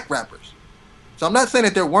also whack rappers. So I'm not saying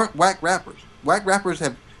that there weren't whack rappers. Whack rappers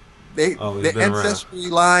their ancestry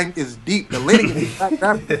line is deep. The lineage of whack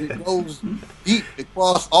rappers, it goes deep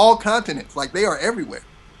across all continents. Like, they are everywhere.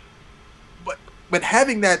 But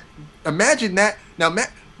having that, imagine that. Now,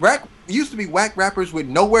 used to be whack rappers with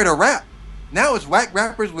nowhere to rap. Now it's whack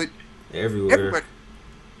rappers with everywhere.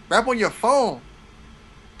 Rap on your phone.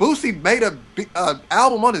 Boosie made a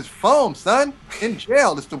album on his phone, son. In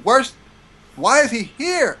jail. It's the worst. Why is he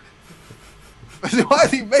here? Why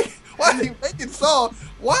is he making songs?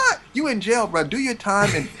 Why? You in jail, bro. Do your time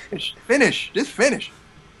and finish. Just finish.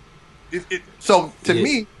 So to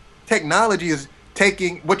me, technology is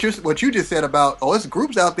taking what you just said about, it's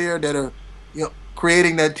groups out there that are,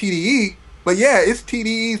 creating that TDE. But yeah, it's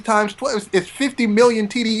TDEs times 12. It's 50 million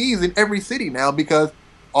TDEs in every city now, because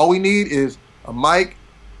all we need is a mic,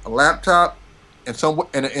 a laptop, and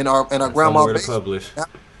in our grandma to base. Publish.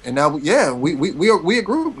 And now, we a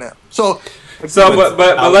group now. So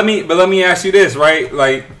but let me ask you this, right?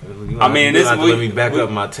 Like, let me back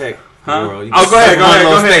up my tech. Huh? Go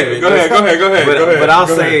ahead. But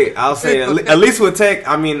I'll say at least with tech,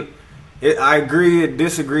 I agree and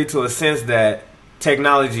disagree to a sense that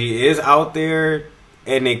technology is out there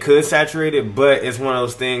and it could saturate it, but it's one of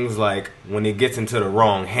those things, like, when it gets into the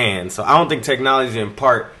wrong hands. So I don't think technology in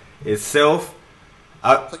part itself.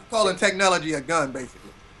 So you're calling technology a gun,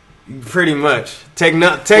 basically. Pretty much.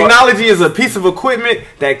 Technology is a piece of equipment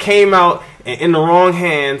that came out, and in the wrong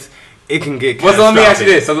hands, it can get. Well, so let me ask you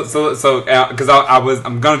this. So because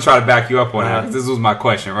I'm gonna try to back you up on that, 'cause this was my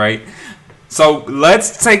question, right? So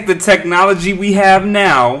let's take the technology we have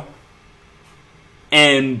now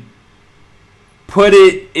and put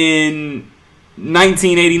it in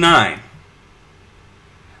 1989.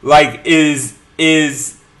 Like,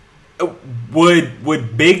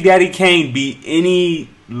 would Big Daddy Kane be any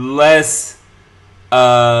less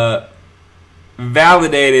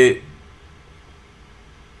validated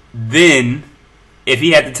then if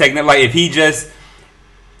he had the technology? Like,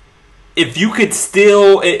 if you could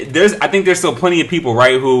still, I think there's still plenty of people,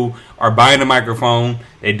 right, who are buying a microphone,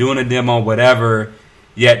 they're doing a demo, whatever,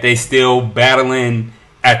 yet they still battling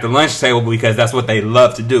at the lunch table because that's what they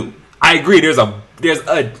love to do. I agree. There's a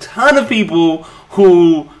ton of people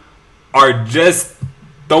who are just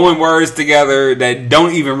throwing words together that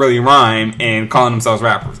don't even really rhyme and calling themselves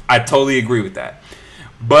rappers. I totally agree with that.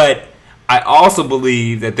 But I also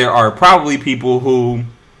believe that there are probably people who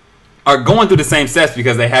are going through the same steps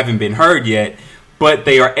because they haven't been heard yet, but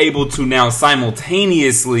they are able to now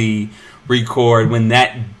simultaneously record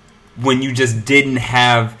when you just didn't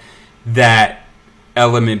have that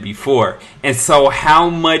element before. And so how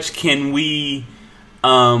much can we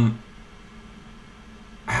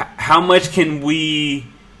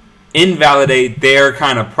invalidate their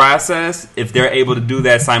kind of process if they're able to do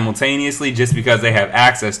that simultaneously just because they have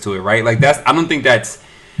access to it, right? Like, I don't think that's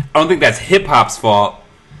hip hop's fault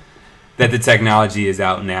that the technology is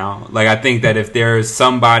out now. Like, I think that if there's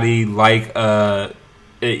somebody like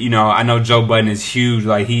you know, I know Joe Budden is huge.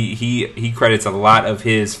 Like, he credits a lot of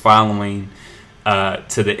his following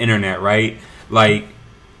to the internet, right? Like,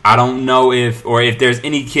 I don't know if there's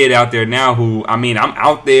any kid out there now who, I mean, I'm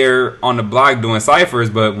out there on the block doing ciphers,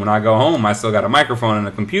 but when I go home, I still got a microphone and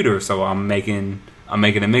a computer, so I'm making a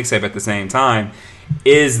mixtape at the same time.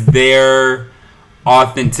 Is there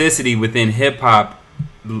authenticity within hip hop,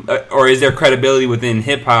 or is there credibility within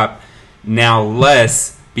hip hop now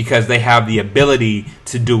less because they have the ability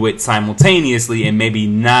to do it simultaneously and maybe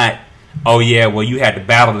not? Oh yeah, well you had to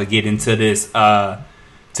battle to get into this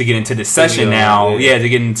session now. Yeah, to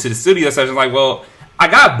get into the studio session. Like, well, I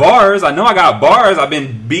got bars. I know I got bars. I've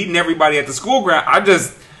been beating everybody at the school ground.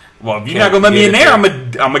 Well, if you're not gonna let me in there, I'm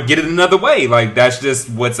gonna get it another way. Like, that's just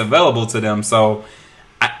what's available to them. So,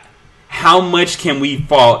 how much can we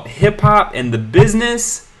fault hip hop and the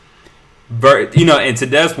business? You know, and to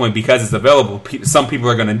Dev's point, because it's available, some people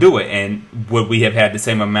are gonna do it. And would we have had the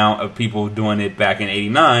same amount of people doing it back in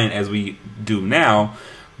 '89 as we do now?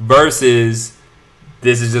 Versus,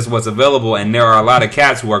 this is just what's available, and there are a lot of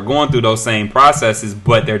cats who are going through those same processes,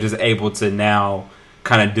 but they're just able to now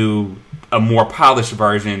kind of do a more polished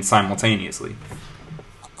version simultaneously.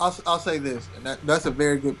 I'll say this, and that's a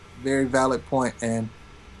very good, very valid point, and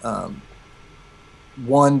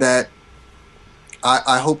one that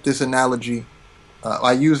I hope this analogy.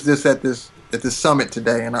 I used this at this summit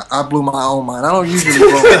today, and I blew my own mind. I don't usually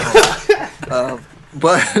blow my own,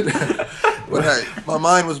 but. But hey, my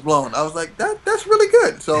mind was blown. I was like, that's really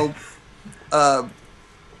good. So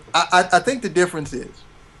I think the difference is,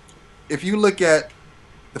 if you look at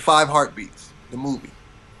the 5 Heartbeats, the movie,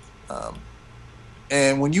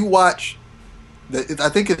 and when you watch, I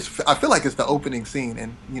feel like it's the opening scene,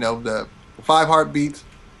 and you know the 5 Heartbeats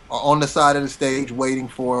are on the side of the stage waiting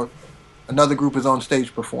for another group is on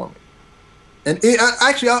stage performing. And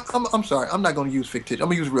I'm sorry, I'm not going to use fictitious. I'm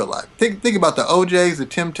going to use real life. Think about the OJs, the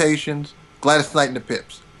Temptations, Gladys Knight and the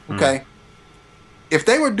Pips. Okay, if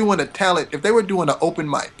they were doing an open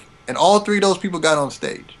mic, and all 3 of those people got on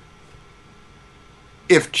stage,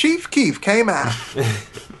 if Chief Keef came out,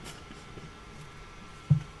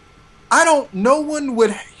 no one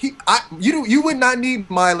would. You would not need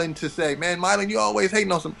Mylan to say, "Man, Mylan, you always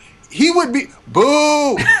hating on some." He would be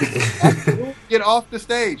boo. Get off the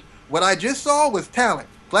stage. What I just saw was talent.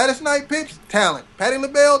 Gladys Knight, Pips, talent. Patti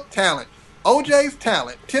LaBelle, talent. OJ's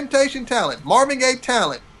talent, Temptation talent, Marvin Gaye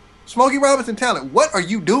talent, Smokey Robinson talent. What are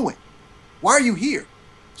you doing? Why are you here?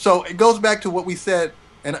 So it goes back to what we said,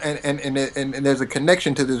 and there's a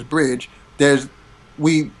connection to this bridge.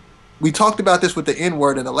 We talked about this with the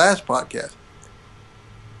N-word in the last podcast,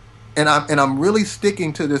 and I'm really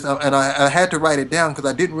sticking to this, and I had to write it down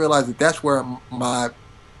because I didn't realize that that's where my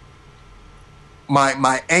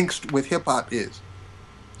angst with hip hop is.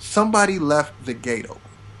 Somebody left the gate open.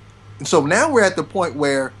 And so now we're at the point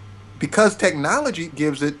where, because technology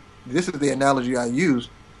gives it, this is the analogy I use,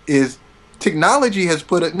 is technology has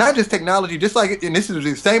put it, not just technology, just like, and this is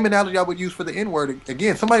the same analogy I would use for the N-word.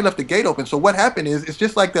 Again, somebody left the gate open. So what happened is, it's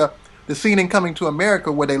just like the scene in Coming to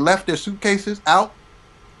America where they left their suitcases out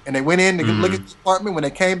and they went in to look at the apartment. When they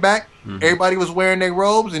came back, everybody was wearing their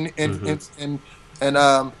robes and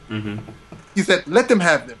he said, let them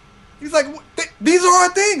have them. He's like, these are our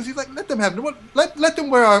things. He's like, let them have them. Let them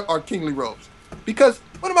wear our kingly robes. Because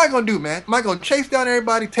what am I going to do, man? Am I going to chase down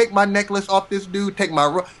everybody, take my necklace off this dude, take my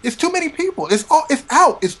robe? It's too many people. It's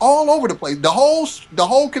out. It's all over the place. The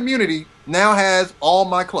whole community now has all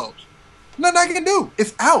my clothes. Nothing I can do.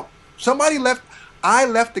 It's out. Somebody left. I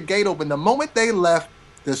left the gate open. The moment they left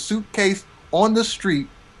the suitcase on the street,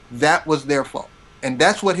 that was their fault. And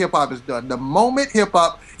that's what hip-hop has done. The moment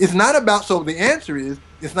hip-hop is not about, so the answer is,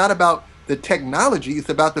 it's not about the technology. It's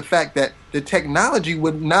about the fact that the technology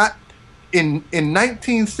would not, in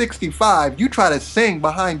 1965, you try to sing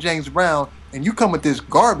behind James Brown and you come with this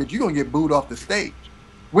garbage, you're going to get booed off the stage.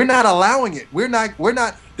 We're not allowing it. We're not,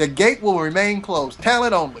 the gate will remain closed.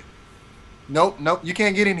 Talent only. Nope, you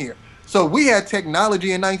can't get in here. So we had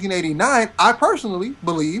technology in 1989. I personally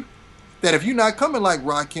believe that if you're not coming like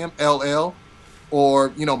Rakim, LL, or,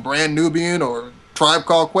 Brand Nubian, or Tribe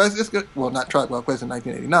Called Quest, it's good. Well, not Tribe Called Quest in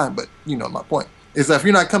 1989, but you know my point. Is that if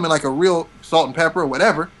you're not coming like a real Salt and Pepper or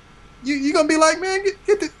whatever, you're going to be like, man,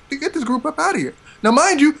 get this group up out of here. Now,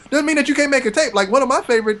 mind you, doesn't mean that you can't make a tape. Like one of my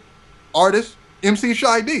favorite artists, MC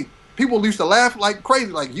Shy D. People used to laugh like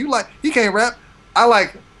crazy. Like, he can't rap. I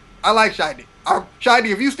like Shy D. Shy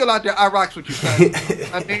D, if you still out there, I rocks with you, son.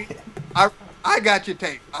 I mean, I got your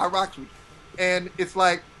tape. I rocks with you. And it's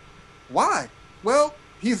like, why? Well,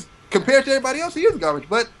 he's, compared to everybody else, he is garbage.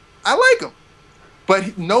 But I like him,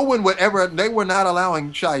 but no one would ever. They were not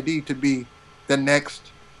allowing Shy D to be the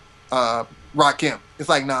next Rakim. It's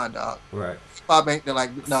like, nah, dog. Right. Pop ain't. They're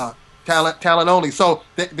like, nah, talent only. So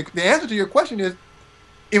the answer to your question is,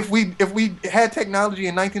 if we had technology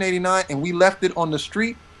in 1989 and we left it on the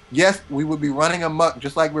street, yes, we would be running amok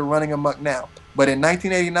just like we're running amok now. But in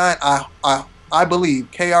 1989, I believe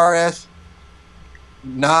KRS,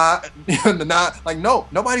 nobody's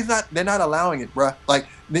not. They're not allowing it, bruh. Like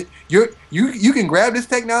you can grab this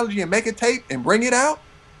technology and make a tape and bring it out,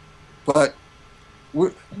 but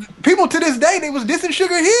people to this day, they was dissing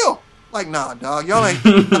Sugar Hill. Like, nah, dog, y'all ain't.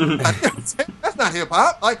 That's not hip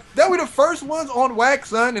hop. Like, they were the first ones on Wax,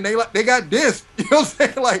 son, and they got dissed. You know what I'm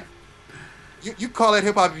saying? Like, you call it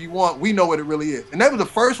hip hop if you want. We know what it really is. And that was the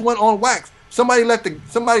first one on Wax. Somebody let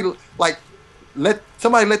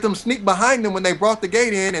them sneak behind them when they brought the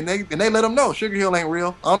gate in, and they let them know Sugar Hill ain't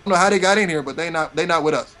real. I don't know how they got in here, but they not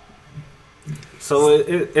with us. So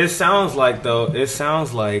it sounds like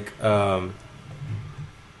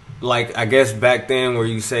I guess back then where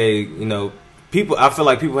you say, you know, people, I feel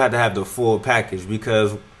like people had to have the full package,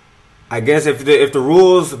 because I guess if the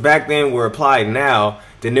rules back then were applied now,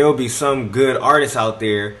 then there will be some good artists out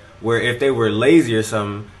there where if they were lazy or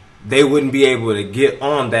something, they wouldn't be able to get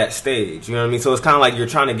on that stage. You know what I mean? So it's kind of like you're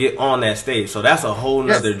trying to get on that stage. So that's a whole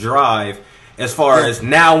nother drive. As far as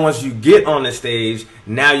now, once you get on the stage,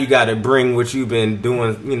 now you got to bring what you've been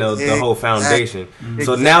doing, you know, the whole foundation.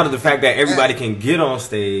 So now the fact that everybody can get on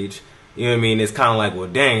stage, you know what I mean, it's kind of like, well,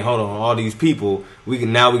 dang, hold on, all these people, we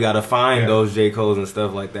got to find those J. Coles and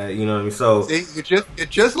stuff like that. You know what I mean? So see, it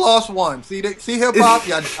just lost one. See hip hop.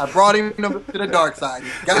 I brought him to the dark side.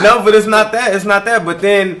 No, but it's not that. It's not that. But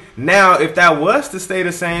then now, if that was to stay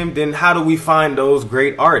the same, then how do we find those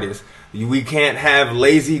great artists? We can't have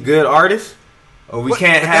lazy good artists. Or we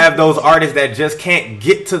can't have those artists that just can't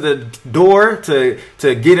get to the door to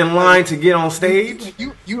get in line to get on stage.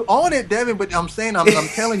 You on it, Devin? But I'm saying I'm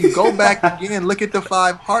telling you, go back again. Look at the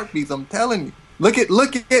 5 heartbeats. I'm telling you. Look at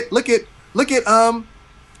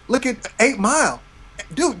 8 Mile,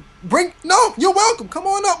 dude. You're welcome. Come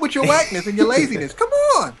on up with your whackness and your laziness. Come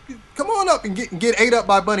on up and get ate up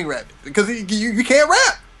by Bunny Rabbit, because you can't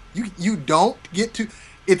rap. You don't get to.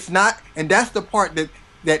 It's not, and that's the part that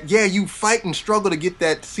you fight and struggle to get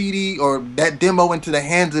that CD or that demo into the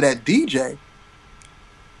hands of that DJ.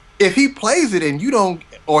 If he plays it and you don't,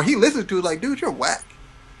 or he listens to it like, dude, you're whack.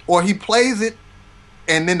 Or he plays it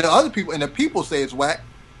and then the other people, and the people say it's whack.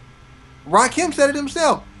 Rakim said it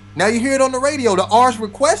himself. Now you hear it on the radio. The R's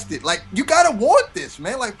requested. Like, you gotta want this,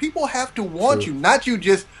 man. Like, people have to want you, not you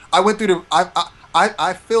just, I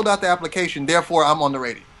filled out the application, therefore I'm on the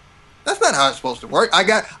radio. That's not how it's supposed to work. I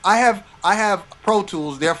have Pro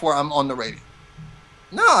Tools, therefore I'm on the radio.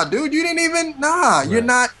 Nah, dude, you didn't even. Right. You're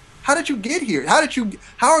not. How did you get here? How is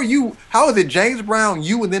it James Brown,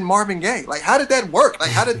 you, and then Marvin Gaye? Like, how did that work? Like,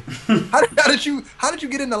 how did you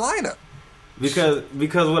get in the lineup?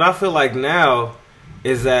 Because what I feel like now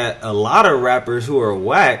is that a lot of rappers who are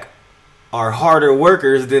whack are harder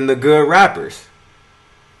workers than the good rappers.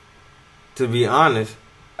 To be honest.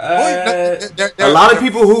 A lot of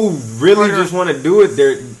people who really just want to do it,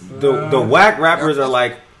 the whack rappers are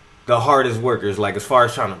like the hardest workers, like as far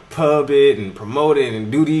as trying to pub it and promote it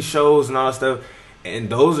and do these shows and all that stuff. And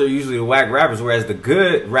those are usually the whack rappers, whereas the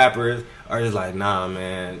good rappers are just like, nah,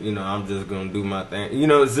 man, you know, I'm just gonna do my thing. You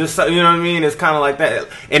know, it's just, you know what I mean? It's kind of like that.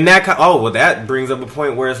 And that brings up a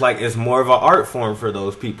point where it's like it's more of an art form for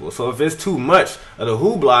those people. So if it's too much of the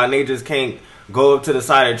hoopla and they just can't go up to the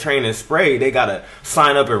side of the train and spray, they gotta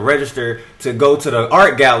sign up and register to go to the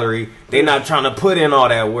art gallery. They not trying to put in all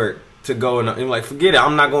that work to go and like, forget it,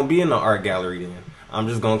 I'm not gonna be in the art gallery then. I'm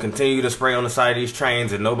just gonna continue to spray on the side of these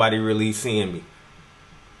trains and nobody really seeing me.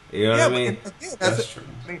 You know what I mean? That's true.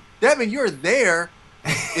 I mean, Devin, you're there.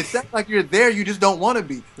 It sounds like you're there, you just don't want to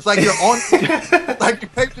be. It's like you're on, like you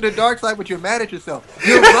take to the dark side, but you're mad at yourself.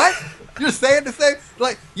 You're right. You're saying the same,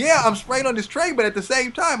 like, yeah, I'm spraying on this train, but at the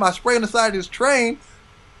same time, I spray on the side of this train.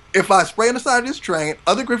 If I spray on the side of this train,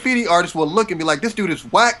 other graffiti artists will look and be like, this dude is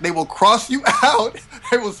whack. They will cross you out.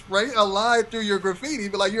 They will spray a line through your graffiti.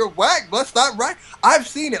 Be like, you're whack, but stop right. I've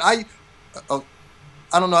seen it. I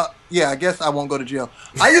don't know. Yeah, I guess I won't go to jail.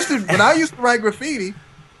 When I used to write graffiti,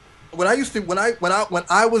 when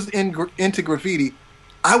I was into graffiti,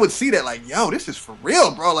 I would see that like, yo, this is for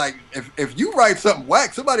real, bro. Like, if you write something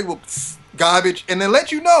whack, somebody will garbage and then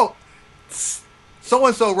let you know so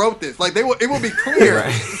and so wrote this. Like, it will be clear.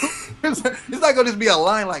 Right. It's not gonna just be a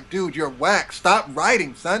line like, dude, you're whack. Stop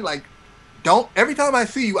writing, son. Like, don't. Every time I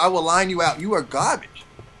see you, I will line you out. You are garbage.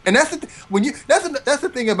 And that's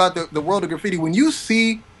the thing about the world of graffiti. When you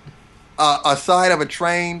see a side of a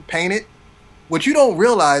train painted, what you don't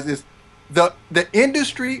realize is the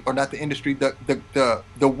industry, or not the industry, the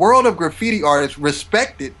world of graffiti artists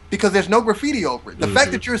respect it because there's no graffiti over it. The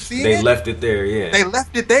fact that you're seeing they left it there, yeah. They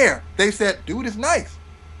left it there. They said, dude is nice.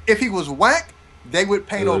 If he was whack, they would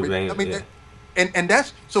paint over it. I mean, and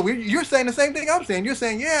that's, so you're saying the same thing I'm saying. You're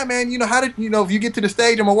saying, yeah, man, if you get to the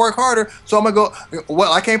stage, I'm going to work harder, so I'm going to go,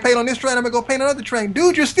 well, I can't paint on this train, I'm going to go paint another train.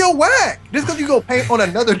 Dude, you're still whack. Just because you go paint on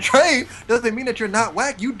another train doesn't mean that you're not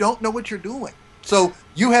whack. You don't know what you're doing. So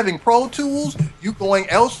you having Pro Tools, you going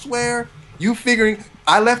elsewhere, you figuring,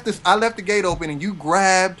 I left the gate open and you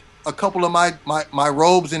grabbed a couple of my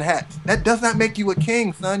robes and hats. That does not make you a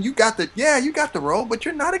king, son. You got the robe, but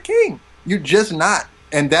you're not a king. You're just not.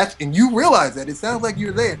 And you realize that. It sounds like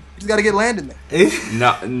you're there. You just got to get Landon there.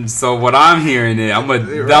 No, so what I'm hearing is,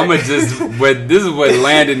 this is what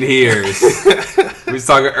Landon hears. We was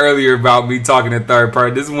talking earlier about me talking in third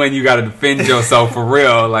person. This is when you got to defend yourself for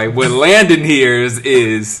real. Like, what Landon hears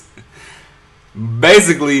is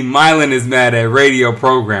basically Mylan is mad at radio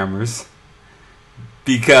programmers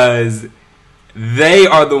because they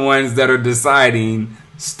are the ones that are deciding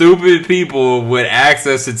stupid people with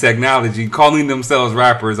access to technology, calling themselves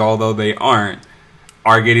rappers, although they aren't,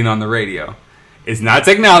 are getting on the radio. It's not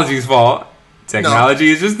technology's fault.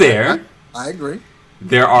 Technology is just there. I agree.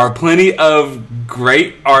 There are plenty of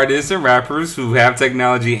great artists and rappers who have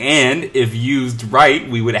technology, and if used right,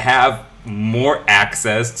 we would have more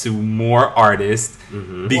access to more artists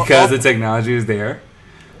because the technology is there.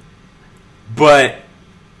 But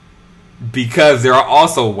because there are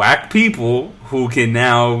also whack people who can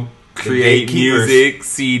now create music,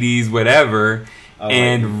 CDs, whatever,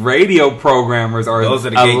 and radio programmers are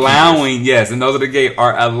allowing,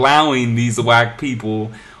 are allowing these whack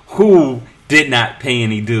people who did not pay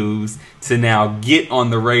any dues to now get on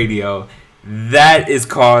the radio. That is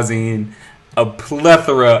causing a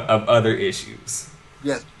plethora of other issues.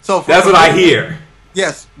 Yes. So that's what I hear.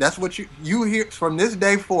 Yes, that's what you hear from this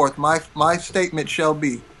day forth. My statement shall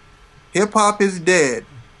be: hip hop is dead,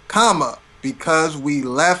 comma, because we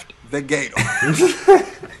left the gate open.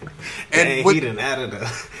 And he didn't add it.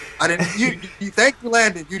 I didn't. You thank you,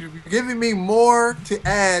 Landon. You're giving me more to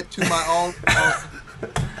add to my own.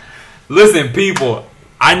 Listen, people,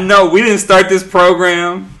 I know we didn't start this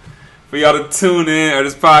program for y'all to tune in, or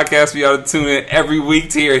this podcast for y'all to tune in every week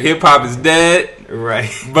to hear hip hop is dead.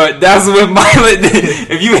 Right. But that's what Mylan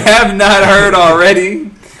did. If you have not heard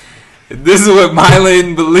already, this is what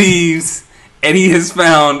Mylan believes, and he has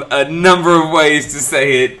found a number of ways to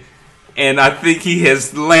say it, and I think he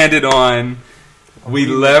has landed on, we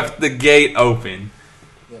left the gate open.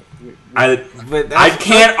 I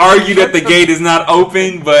can't argue that the gate is not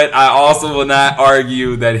open, but I also will not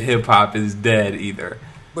argue that hip hop is dead either.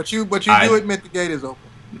 But you do admit the gate is open.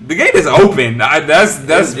 The gate is open.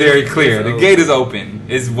 That's very clear. The gate is open.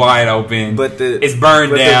 It's wide open. But it's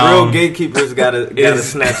burned down. The real gatekeepers gotta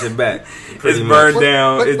snatch it back. It's burned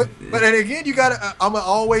down. But and again, you gotta. I'm gonna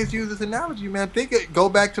always use this analogy, man. Go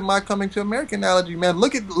back to my Coming to America analogy, man.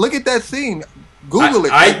 Look at that scene. Google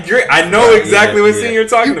it. I agree. I know exactly what scene you're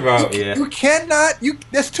talking about. You cannot.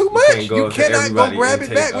 There's too much. You cannot go grab it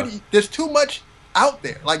back. There's too much out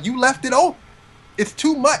there. Like, you left it open. It's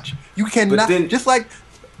too much. You cannot. Just like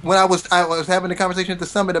when I was having a conversation at the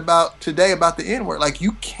summit today about the N-word. Like,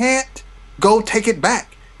 you can't go take it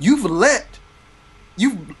back.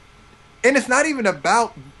 And it's not even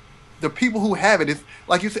about the people who have it. It's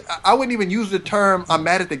like you said. I wouldn't even use the term. I'm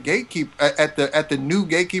mad at the gatekeeper at the new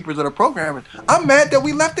gatekeepers of the programming. I'm mad that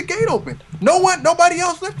we left the gate open. Nobody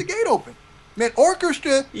else left the gate open. Man,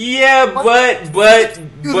 orchestra. Yeah, but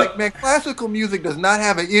music, man, classical music does not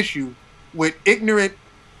have an issue with ignorant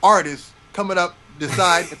artists coming up.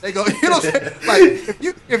 Decide that they go. You know what I'm saying? Like,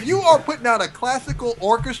 if you are putting out a classical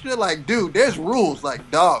orchestra, like, dude, there's rules. Like,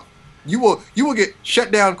 dog. You will get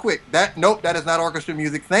shut down quick. That is not orchestra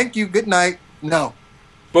music. Thank you. Good night. No.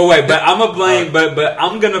 But wait, I'm gonna blame. But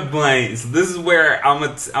I'm gonna blame. So this is where I'm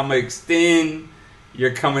gonna extend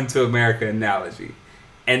your Coming to America analogy,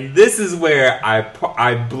 and this is where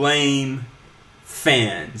I blame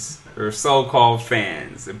fans, or so-called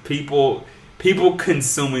fans, and people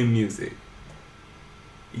consuming music.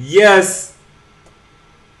 Yes.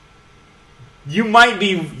 You might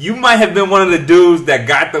have been one of the dudes that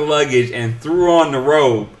got the luggage and threw on the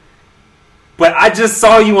robe. But I just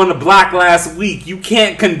saw you on the block last week. You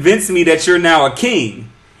can't convince me that you're now a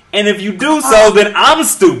king. And if you do so, then I'm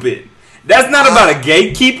stupid. That's not about a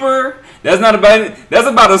gatekeeper. That's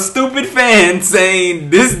about a stupid fan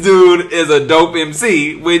saying this dude is a dope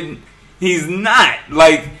MC when he's not.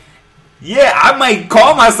 Like, Yeah, I might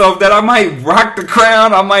call myself that. I might rock the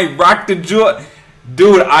crown. I might rock the jewel.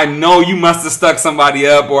 Dude, I know you must have stuck somebody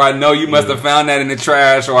up, or I know you must have found that in the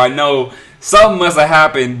trash, or I know something must have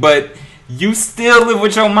happened. But you still live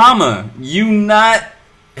with your mama. You not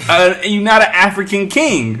an African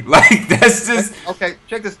king. Like, that's just Okay.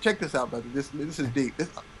 Check this out, brother. This is deep.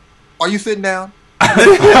 Are you sitting down?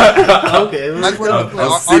 Okay. Like,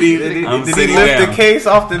 I'm sitting Did he down. lift the case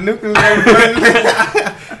off the nuclear button?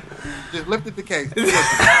 Just lifted the case.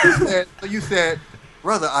 So you said,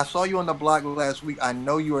 brother, I saw you on the block last week. I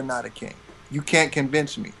know you are not a king. You can't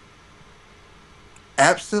convince me.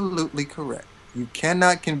 Absolutely correct. You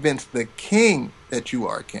cannot convince the king that you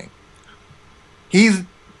are a king. He's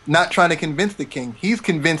not trying to convince the king. He's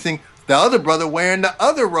convincing the other brother wearing the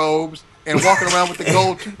other robes and walking around with the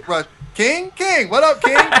gold toothbrush. King, what up,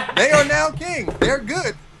 king? They are now king. They're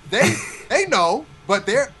good. They know, but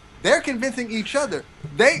they're convincing each other.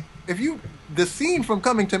 The scene from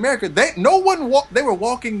Coming to America, they were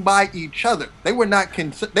walking by each other. They were not they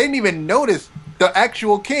didn't even notice the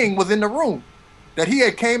actual king was in the room. That he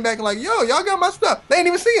had came back and like, yo, y'all got my stuff. They didn't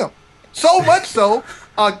even see him. So much so,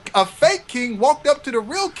 a fake king walked up to the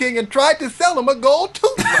real king and tried to sell him a gold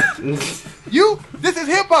toothbrush. This is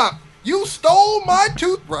hip hop. You stole my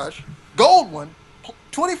toothbrush, gold one,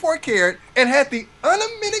 24 karat, and had the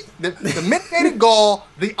mitigated gall,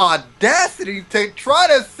 the audacity to try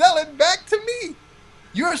to sell it back to me.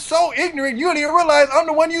 You're so ignorant, you don't even realize I'm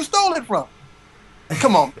the one you stole it from.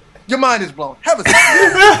 Come on, your mind is blown. Have a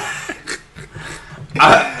seat.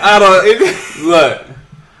 I don't look.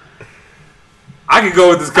 I could go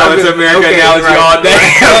with this Coming to America analogy all day.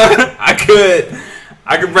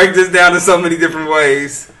 I could break this down in so many different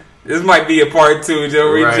ways. This might be a part 2,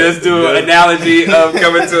 Joe. We just do an analogy of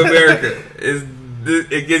Coming to America.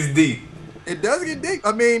 It gets deep. It does get deep.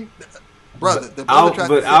 I mean, brother.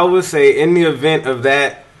 I would say in the event of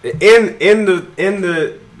that, in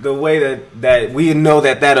the way that we know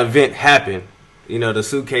that event happened. You know, the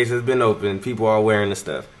suitcase has been opened. People are wearing the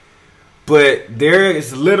stuff. But there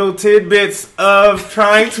is little tidbits of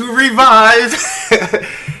trying to revive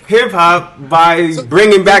hip-hop by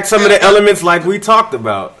bringing back some of the elements like we talked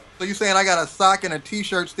about. So you saying I got a sock and a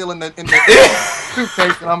T-shirt still in the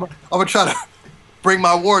suitcase, and I'm gonna try to bring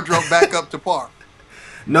my wardrobe back up to par.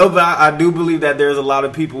 No, but I do believe that there's a lot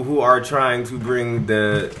of people who are trying to bring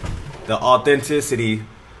the authenticity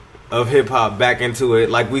of hip-hop back into it.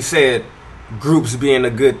 Like we said, groups being a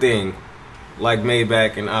good thing, like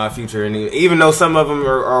Maybach and Odd Future, and even though some of them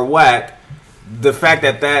are whack, the fact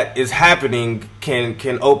that is happening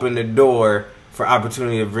can open the door for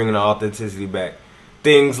opportunity of bringing the authenticity back.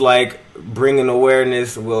 Things like bringing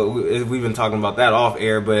awareness. Well, we've been talking about that off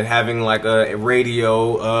air, but having like a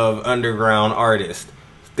radio of underground artists,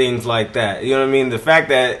 things like that. You know what I mean? The fact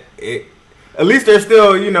that at least there's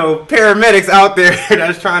still, paramedics out there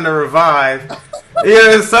that's trying to revive. You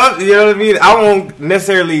know what I mean? I won't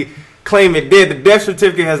necessarily claim it did. The death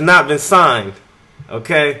certificate has not been signed.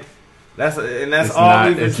 Okay? That's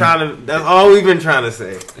all we've been trying to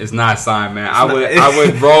say. It's not signed, man. I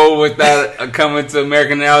would roll with that Coming to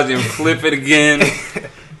American analogy and flip it again.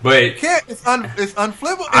 But you can't. It's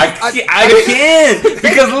unflippable. I can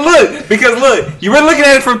because look, you were looking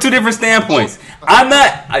at it from 2 different standpoints. I'm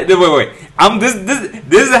not. Wait.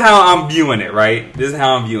 This is how I'm viewing it. Right. This is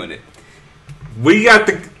how I'm viewing it. We got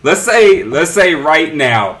let's say right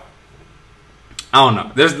now. I don't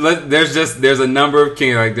know. There's a number of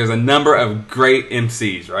kings. Like there's a number of great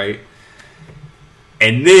MCs, right?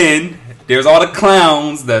 And then there's all the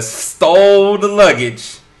clowns that stole the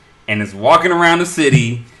luggage and is walking around the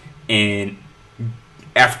city in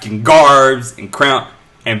African garbs and crown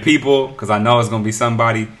and people. Because I know it's gonna be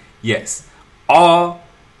somebody. Yes, all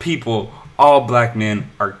people. All black men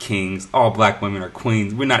are kings. All black women are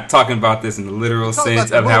queens. We're not talking about this in the literal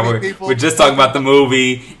sense of how we're just talking about the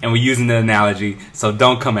movie and we're using the analogy. So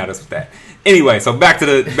don't come at us with that. Anyway, so back to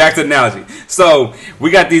the analogy. So we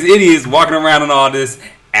got these idiots walking around in all this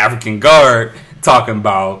African garb talking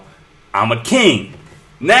about I'm a king.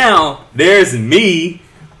 Now there's me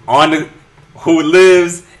who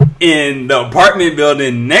lives in the apartment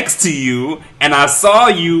building next to you, and I see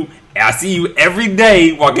you every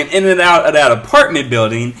day walking in and out of that apartment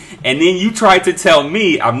building, and then you try to tell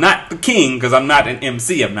me I'm not the king because I'm not an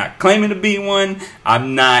MC. I'm not claiming to be one.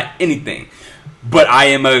 I'm not anything. But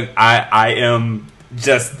I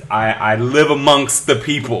live amongst the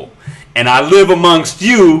people. And I live amongst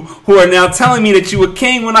you who are now telling me that you're a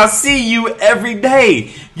king when I see you every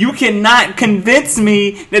day. You cannot convince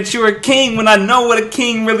me that you're a king when I know what a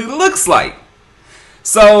king really looks like.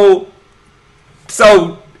 So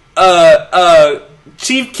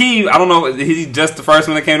Chief Keef, I don't know, he's just the first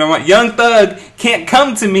one that came to mind. Young Thug can't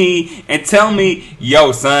come to me and tell me,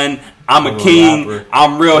 yo, son, I'm a king, rapper.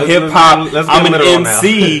 I'm real hip hop, I'm an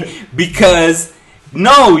MC, because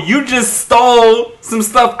no, you just stole some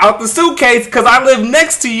stuff out the suitcase because I live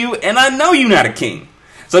next to you and I know you're not a king.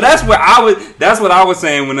 So that's what I was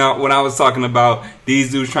saying when I was talking about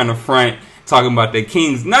these dudes trying to front, talking about their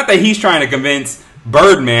kings. Not that he's trying to convince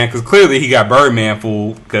Birdman, because clearly he got Birdman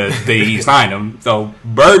fooled because he signed him. So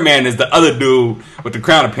Birdman is the other dude with the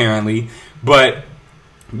crown apparently. But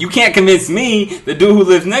you can't convince me, the dude who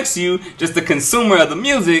lives next to you, just the consumer of the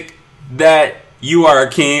music, that you are a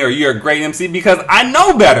king or you're a great MC, because I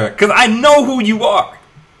know better, because I know who you are.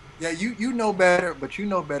 Yeah, you know better, but you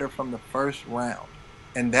know better from the first round.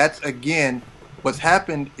 And that's, again, what's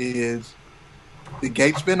happened is the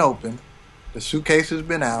gate's been open, the suitcase has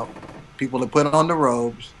been out, people have put on the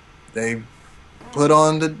robes, they've put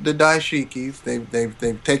on the dashikis,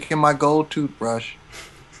 they've taken my gold toothbrush,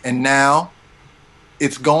 and now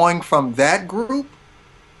it's going from that group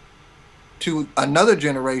to another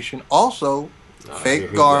generation also.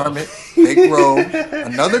 Fake garments, fake robes,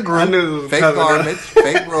 another group, fake garments,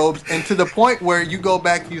 fake robes, and to the point where you go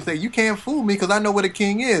back and you say, you can't fool me because I know what a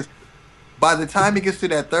king is. By the time it gets to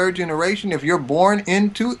that third generation, if you're born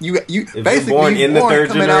into you basically born in the third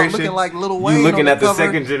coming generation, out looking like Lil Wayne, you looking at the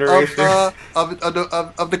second generation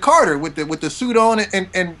of the Carter with the suit on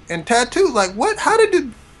and tattoos. Like what? How did it?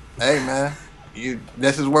 Hey man,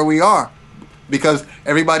 this is where we are because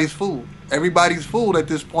everybody's fooled. Everybody's fooled at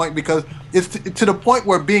this point because it's to the point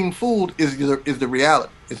where being fooled is the reality.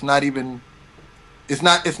 It's not even. It's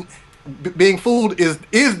not. It's being fooled is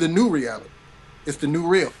the new reality. It's the new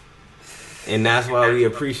real. And that's why we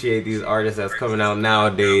appreciate these artists that's coming out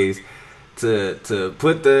nowadays to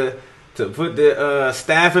put the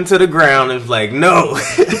staff into the ground. It's like no,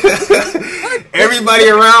 everybody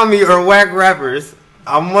around me are whack rappers.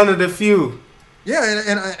 I'm one of the few. Yeah,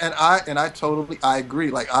 and I totally agree.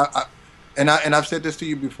 Like I've said this to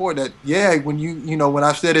you before that when when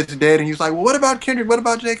I've said it's dead and you're like, well, what about Kendrick? What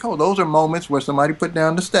about J. Cole? Those are moments where somebody put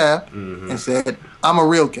down the staff and said, I'm a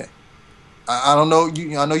real king. I don't know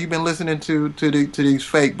you. I know you've been listening to these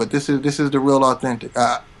fake, but this is the real authentic.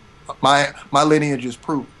 My lineage is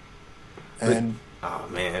proof. And oh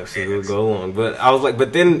man, so we'll go on. But I was like,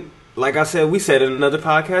 but then, like I said, we said in another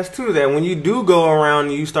podcast too that when you do go around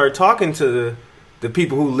and you start talking to the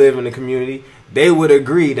people who live in the community, they would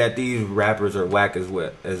agree that these rappers are whack as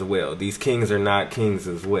well. These kings are not kings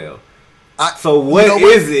as well. So what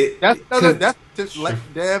is it? That's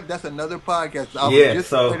another podcast. I was just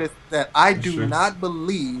saying that I do not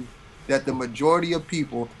believe that the majority of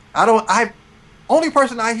people. Only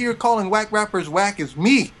person I hear calling whack rappers whack is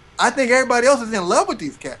me. I think everybody else is in love with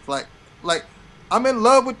these cats. Like I'm in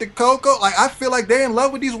love with the Coco. Like I feel like they're in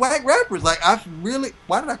love with these whack rappers. Like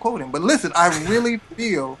why did I quote him? But listen, I really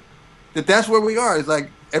feel that that's where we are. It's like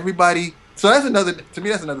everybody. So that's another. To me,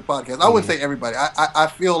 that's another podcast. I wouldn't say everybody. I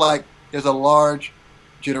feel like there's a large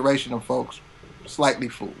generation of folks slightly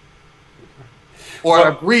fooled or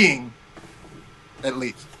agreeing, at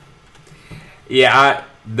least. Yeah,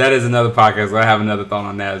 that is another podcast. I have another thought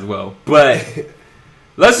on that as well. But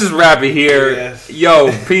let's just wrap it here. Yes.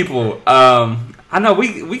 Yo, people. I know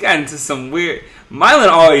we got into some weird. Mylan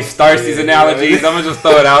always starts these analogies. I'm gonna just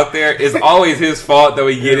throw it out there. It's always his fault that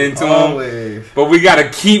we get into them, but we gotta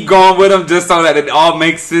keep going with them just so that it all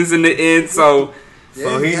makes sense in the end. So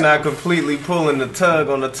he's not completely pulling the tug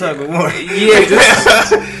on the tug of war. Yeah,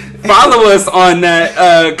 just follow us on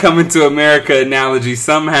that Coming to America analogy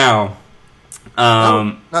somehow.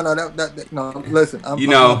 No. Listen,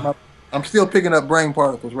 I'm still picking up brain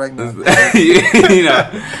particles right now.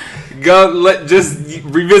 Just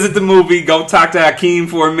revisit the movie. Go talk to Hakeem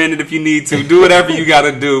for a minute if you need to. Do whatever you got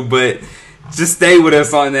to do, but just stay with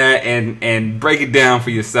us on that and break it down for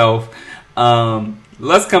yourself.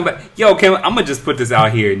 Let's come back. Yo, I'm gonna just put this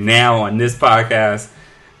out here now on this podcast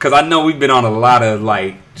because I know we've been on a lot of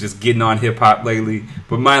just getting on hip hop lately.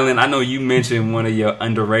 But Mylan, I know you mentioned one of your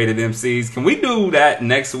underrated MCs. Can we do that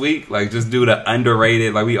next week? Just do the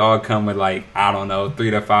underrated. We all come with 3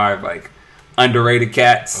 to 5 underrated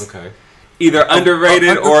cats. Okay. Either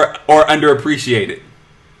underrated or underappreciated.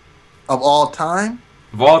 Of all time?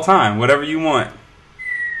 Of all time, whatever you want.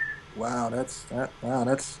 Wow, that's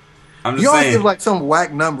I'm just you always saying. give some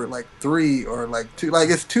whack number, 3 or 2.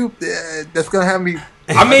 It's 2. That's gonna have me.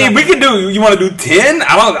 I mean, we can do. You want to do 10?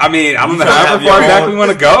 I don't know how far back we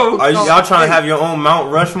want to go. Are y'all trying to have your own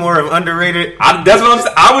Mount Rushmore of underrated? That's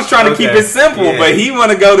what I was trying to keep it simple, but he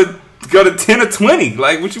want to go to 10 or 20.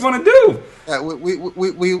 What you want to do?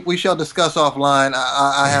 We shall discuss offline.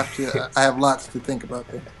 I have to. I have lots to think about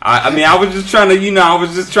there. I mean, I was just trying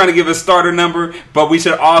to give a starter number, but we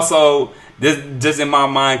should also this just in my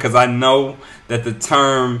mind because I know that the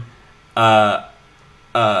term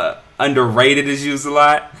underrated is used a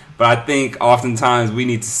lot, but I think oftentimes we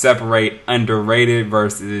need to separate underrated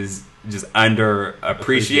versus just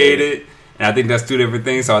underappreciated. And I think that's two different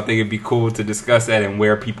things. So I think it'd be cool to discuss that and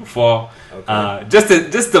where people fall. Okay.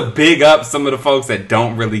 Just to big up some of the folks that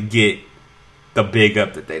don't really get the big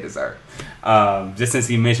up that they deserve. Just since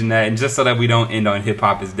he mentioned that, and just so that we don't end on hip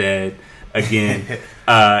hop is dead again,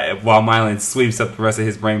 while Mylan sweeps up the rest of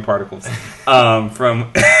his brain particles.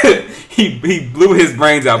 From he blew his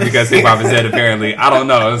brains out because hip hop is dead. Apparently, I don't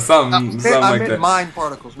know, something like that. Mind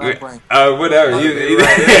particles, not brain. Whatever.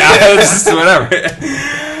 Whatever.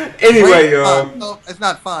 Anyway, y'all. No, it's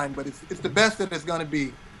not fine, but it's the best that it's gonna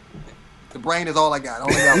be. The brain is all I got.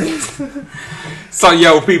 Only got So,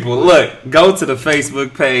 yo, people, look, go to the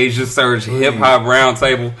Facebook page. Just search Hip Hop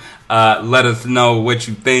Roundtable. Let us know what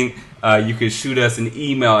you think. You can shoot us an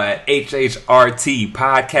email at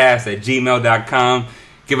hhrtpodcast@gmail.com.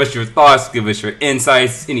 Give us your thoughts. Give us your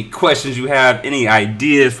insights. Any questions you have. Any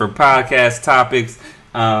ideas for podcast topics.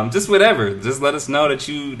 Just whatever. Just let us know that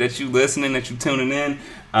you listening, that you tuning in.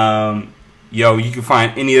 Yo, you can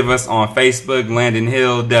find any of us on Facebook: Landon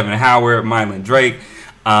Hill, Devin Howard, Mylan Drake.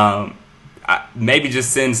 Maybe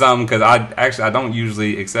just send something because I don't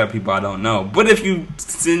usually accept people I don't know. But if you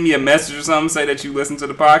send me a message or something, say that you listen to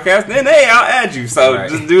the podcast, then hey, I'll add you. So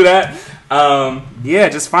just do that. Yeah,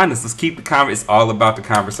 just find us. Let's keep the conversation. It's all about the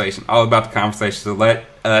conversation. All about the conversation. So let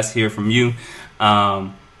us hear from you. Yeah.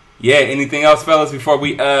 Anything else, fellas? Before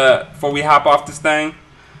we hop off this thing.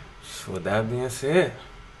 With that being said,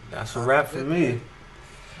 that's a wrap for me.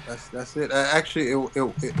 That's it. Actually,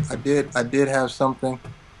 I did have something,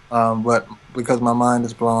 but because my mind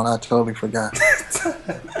is blown, I totally forgot.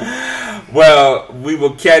 Well, we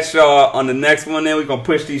will catch y'all on the next one. Then we're gonna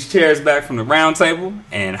push these chairs back from the round table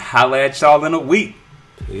and holla at y'all in a week.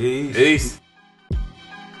 Peace. Peace.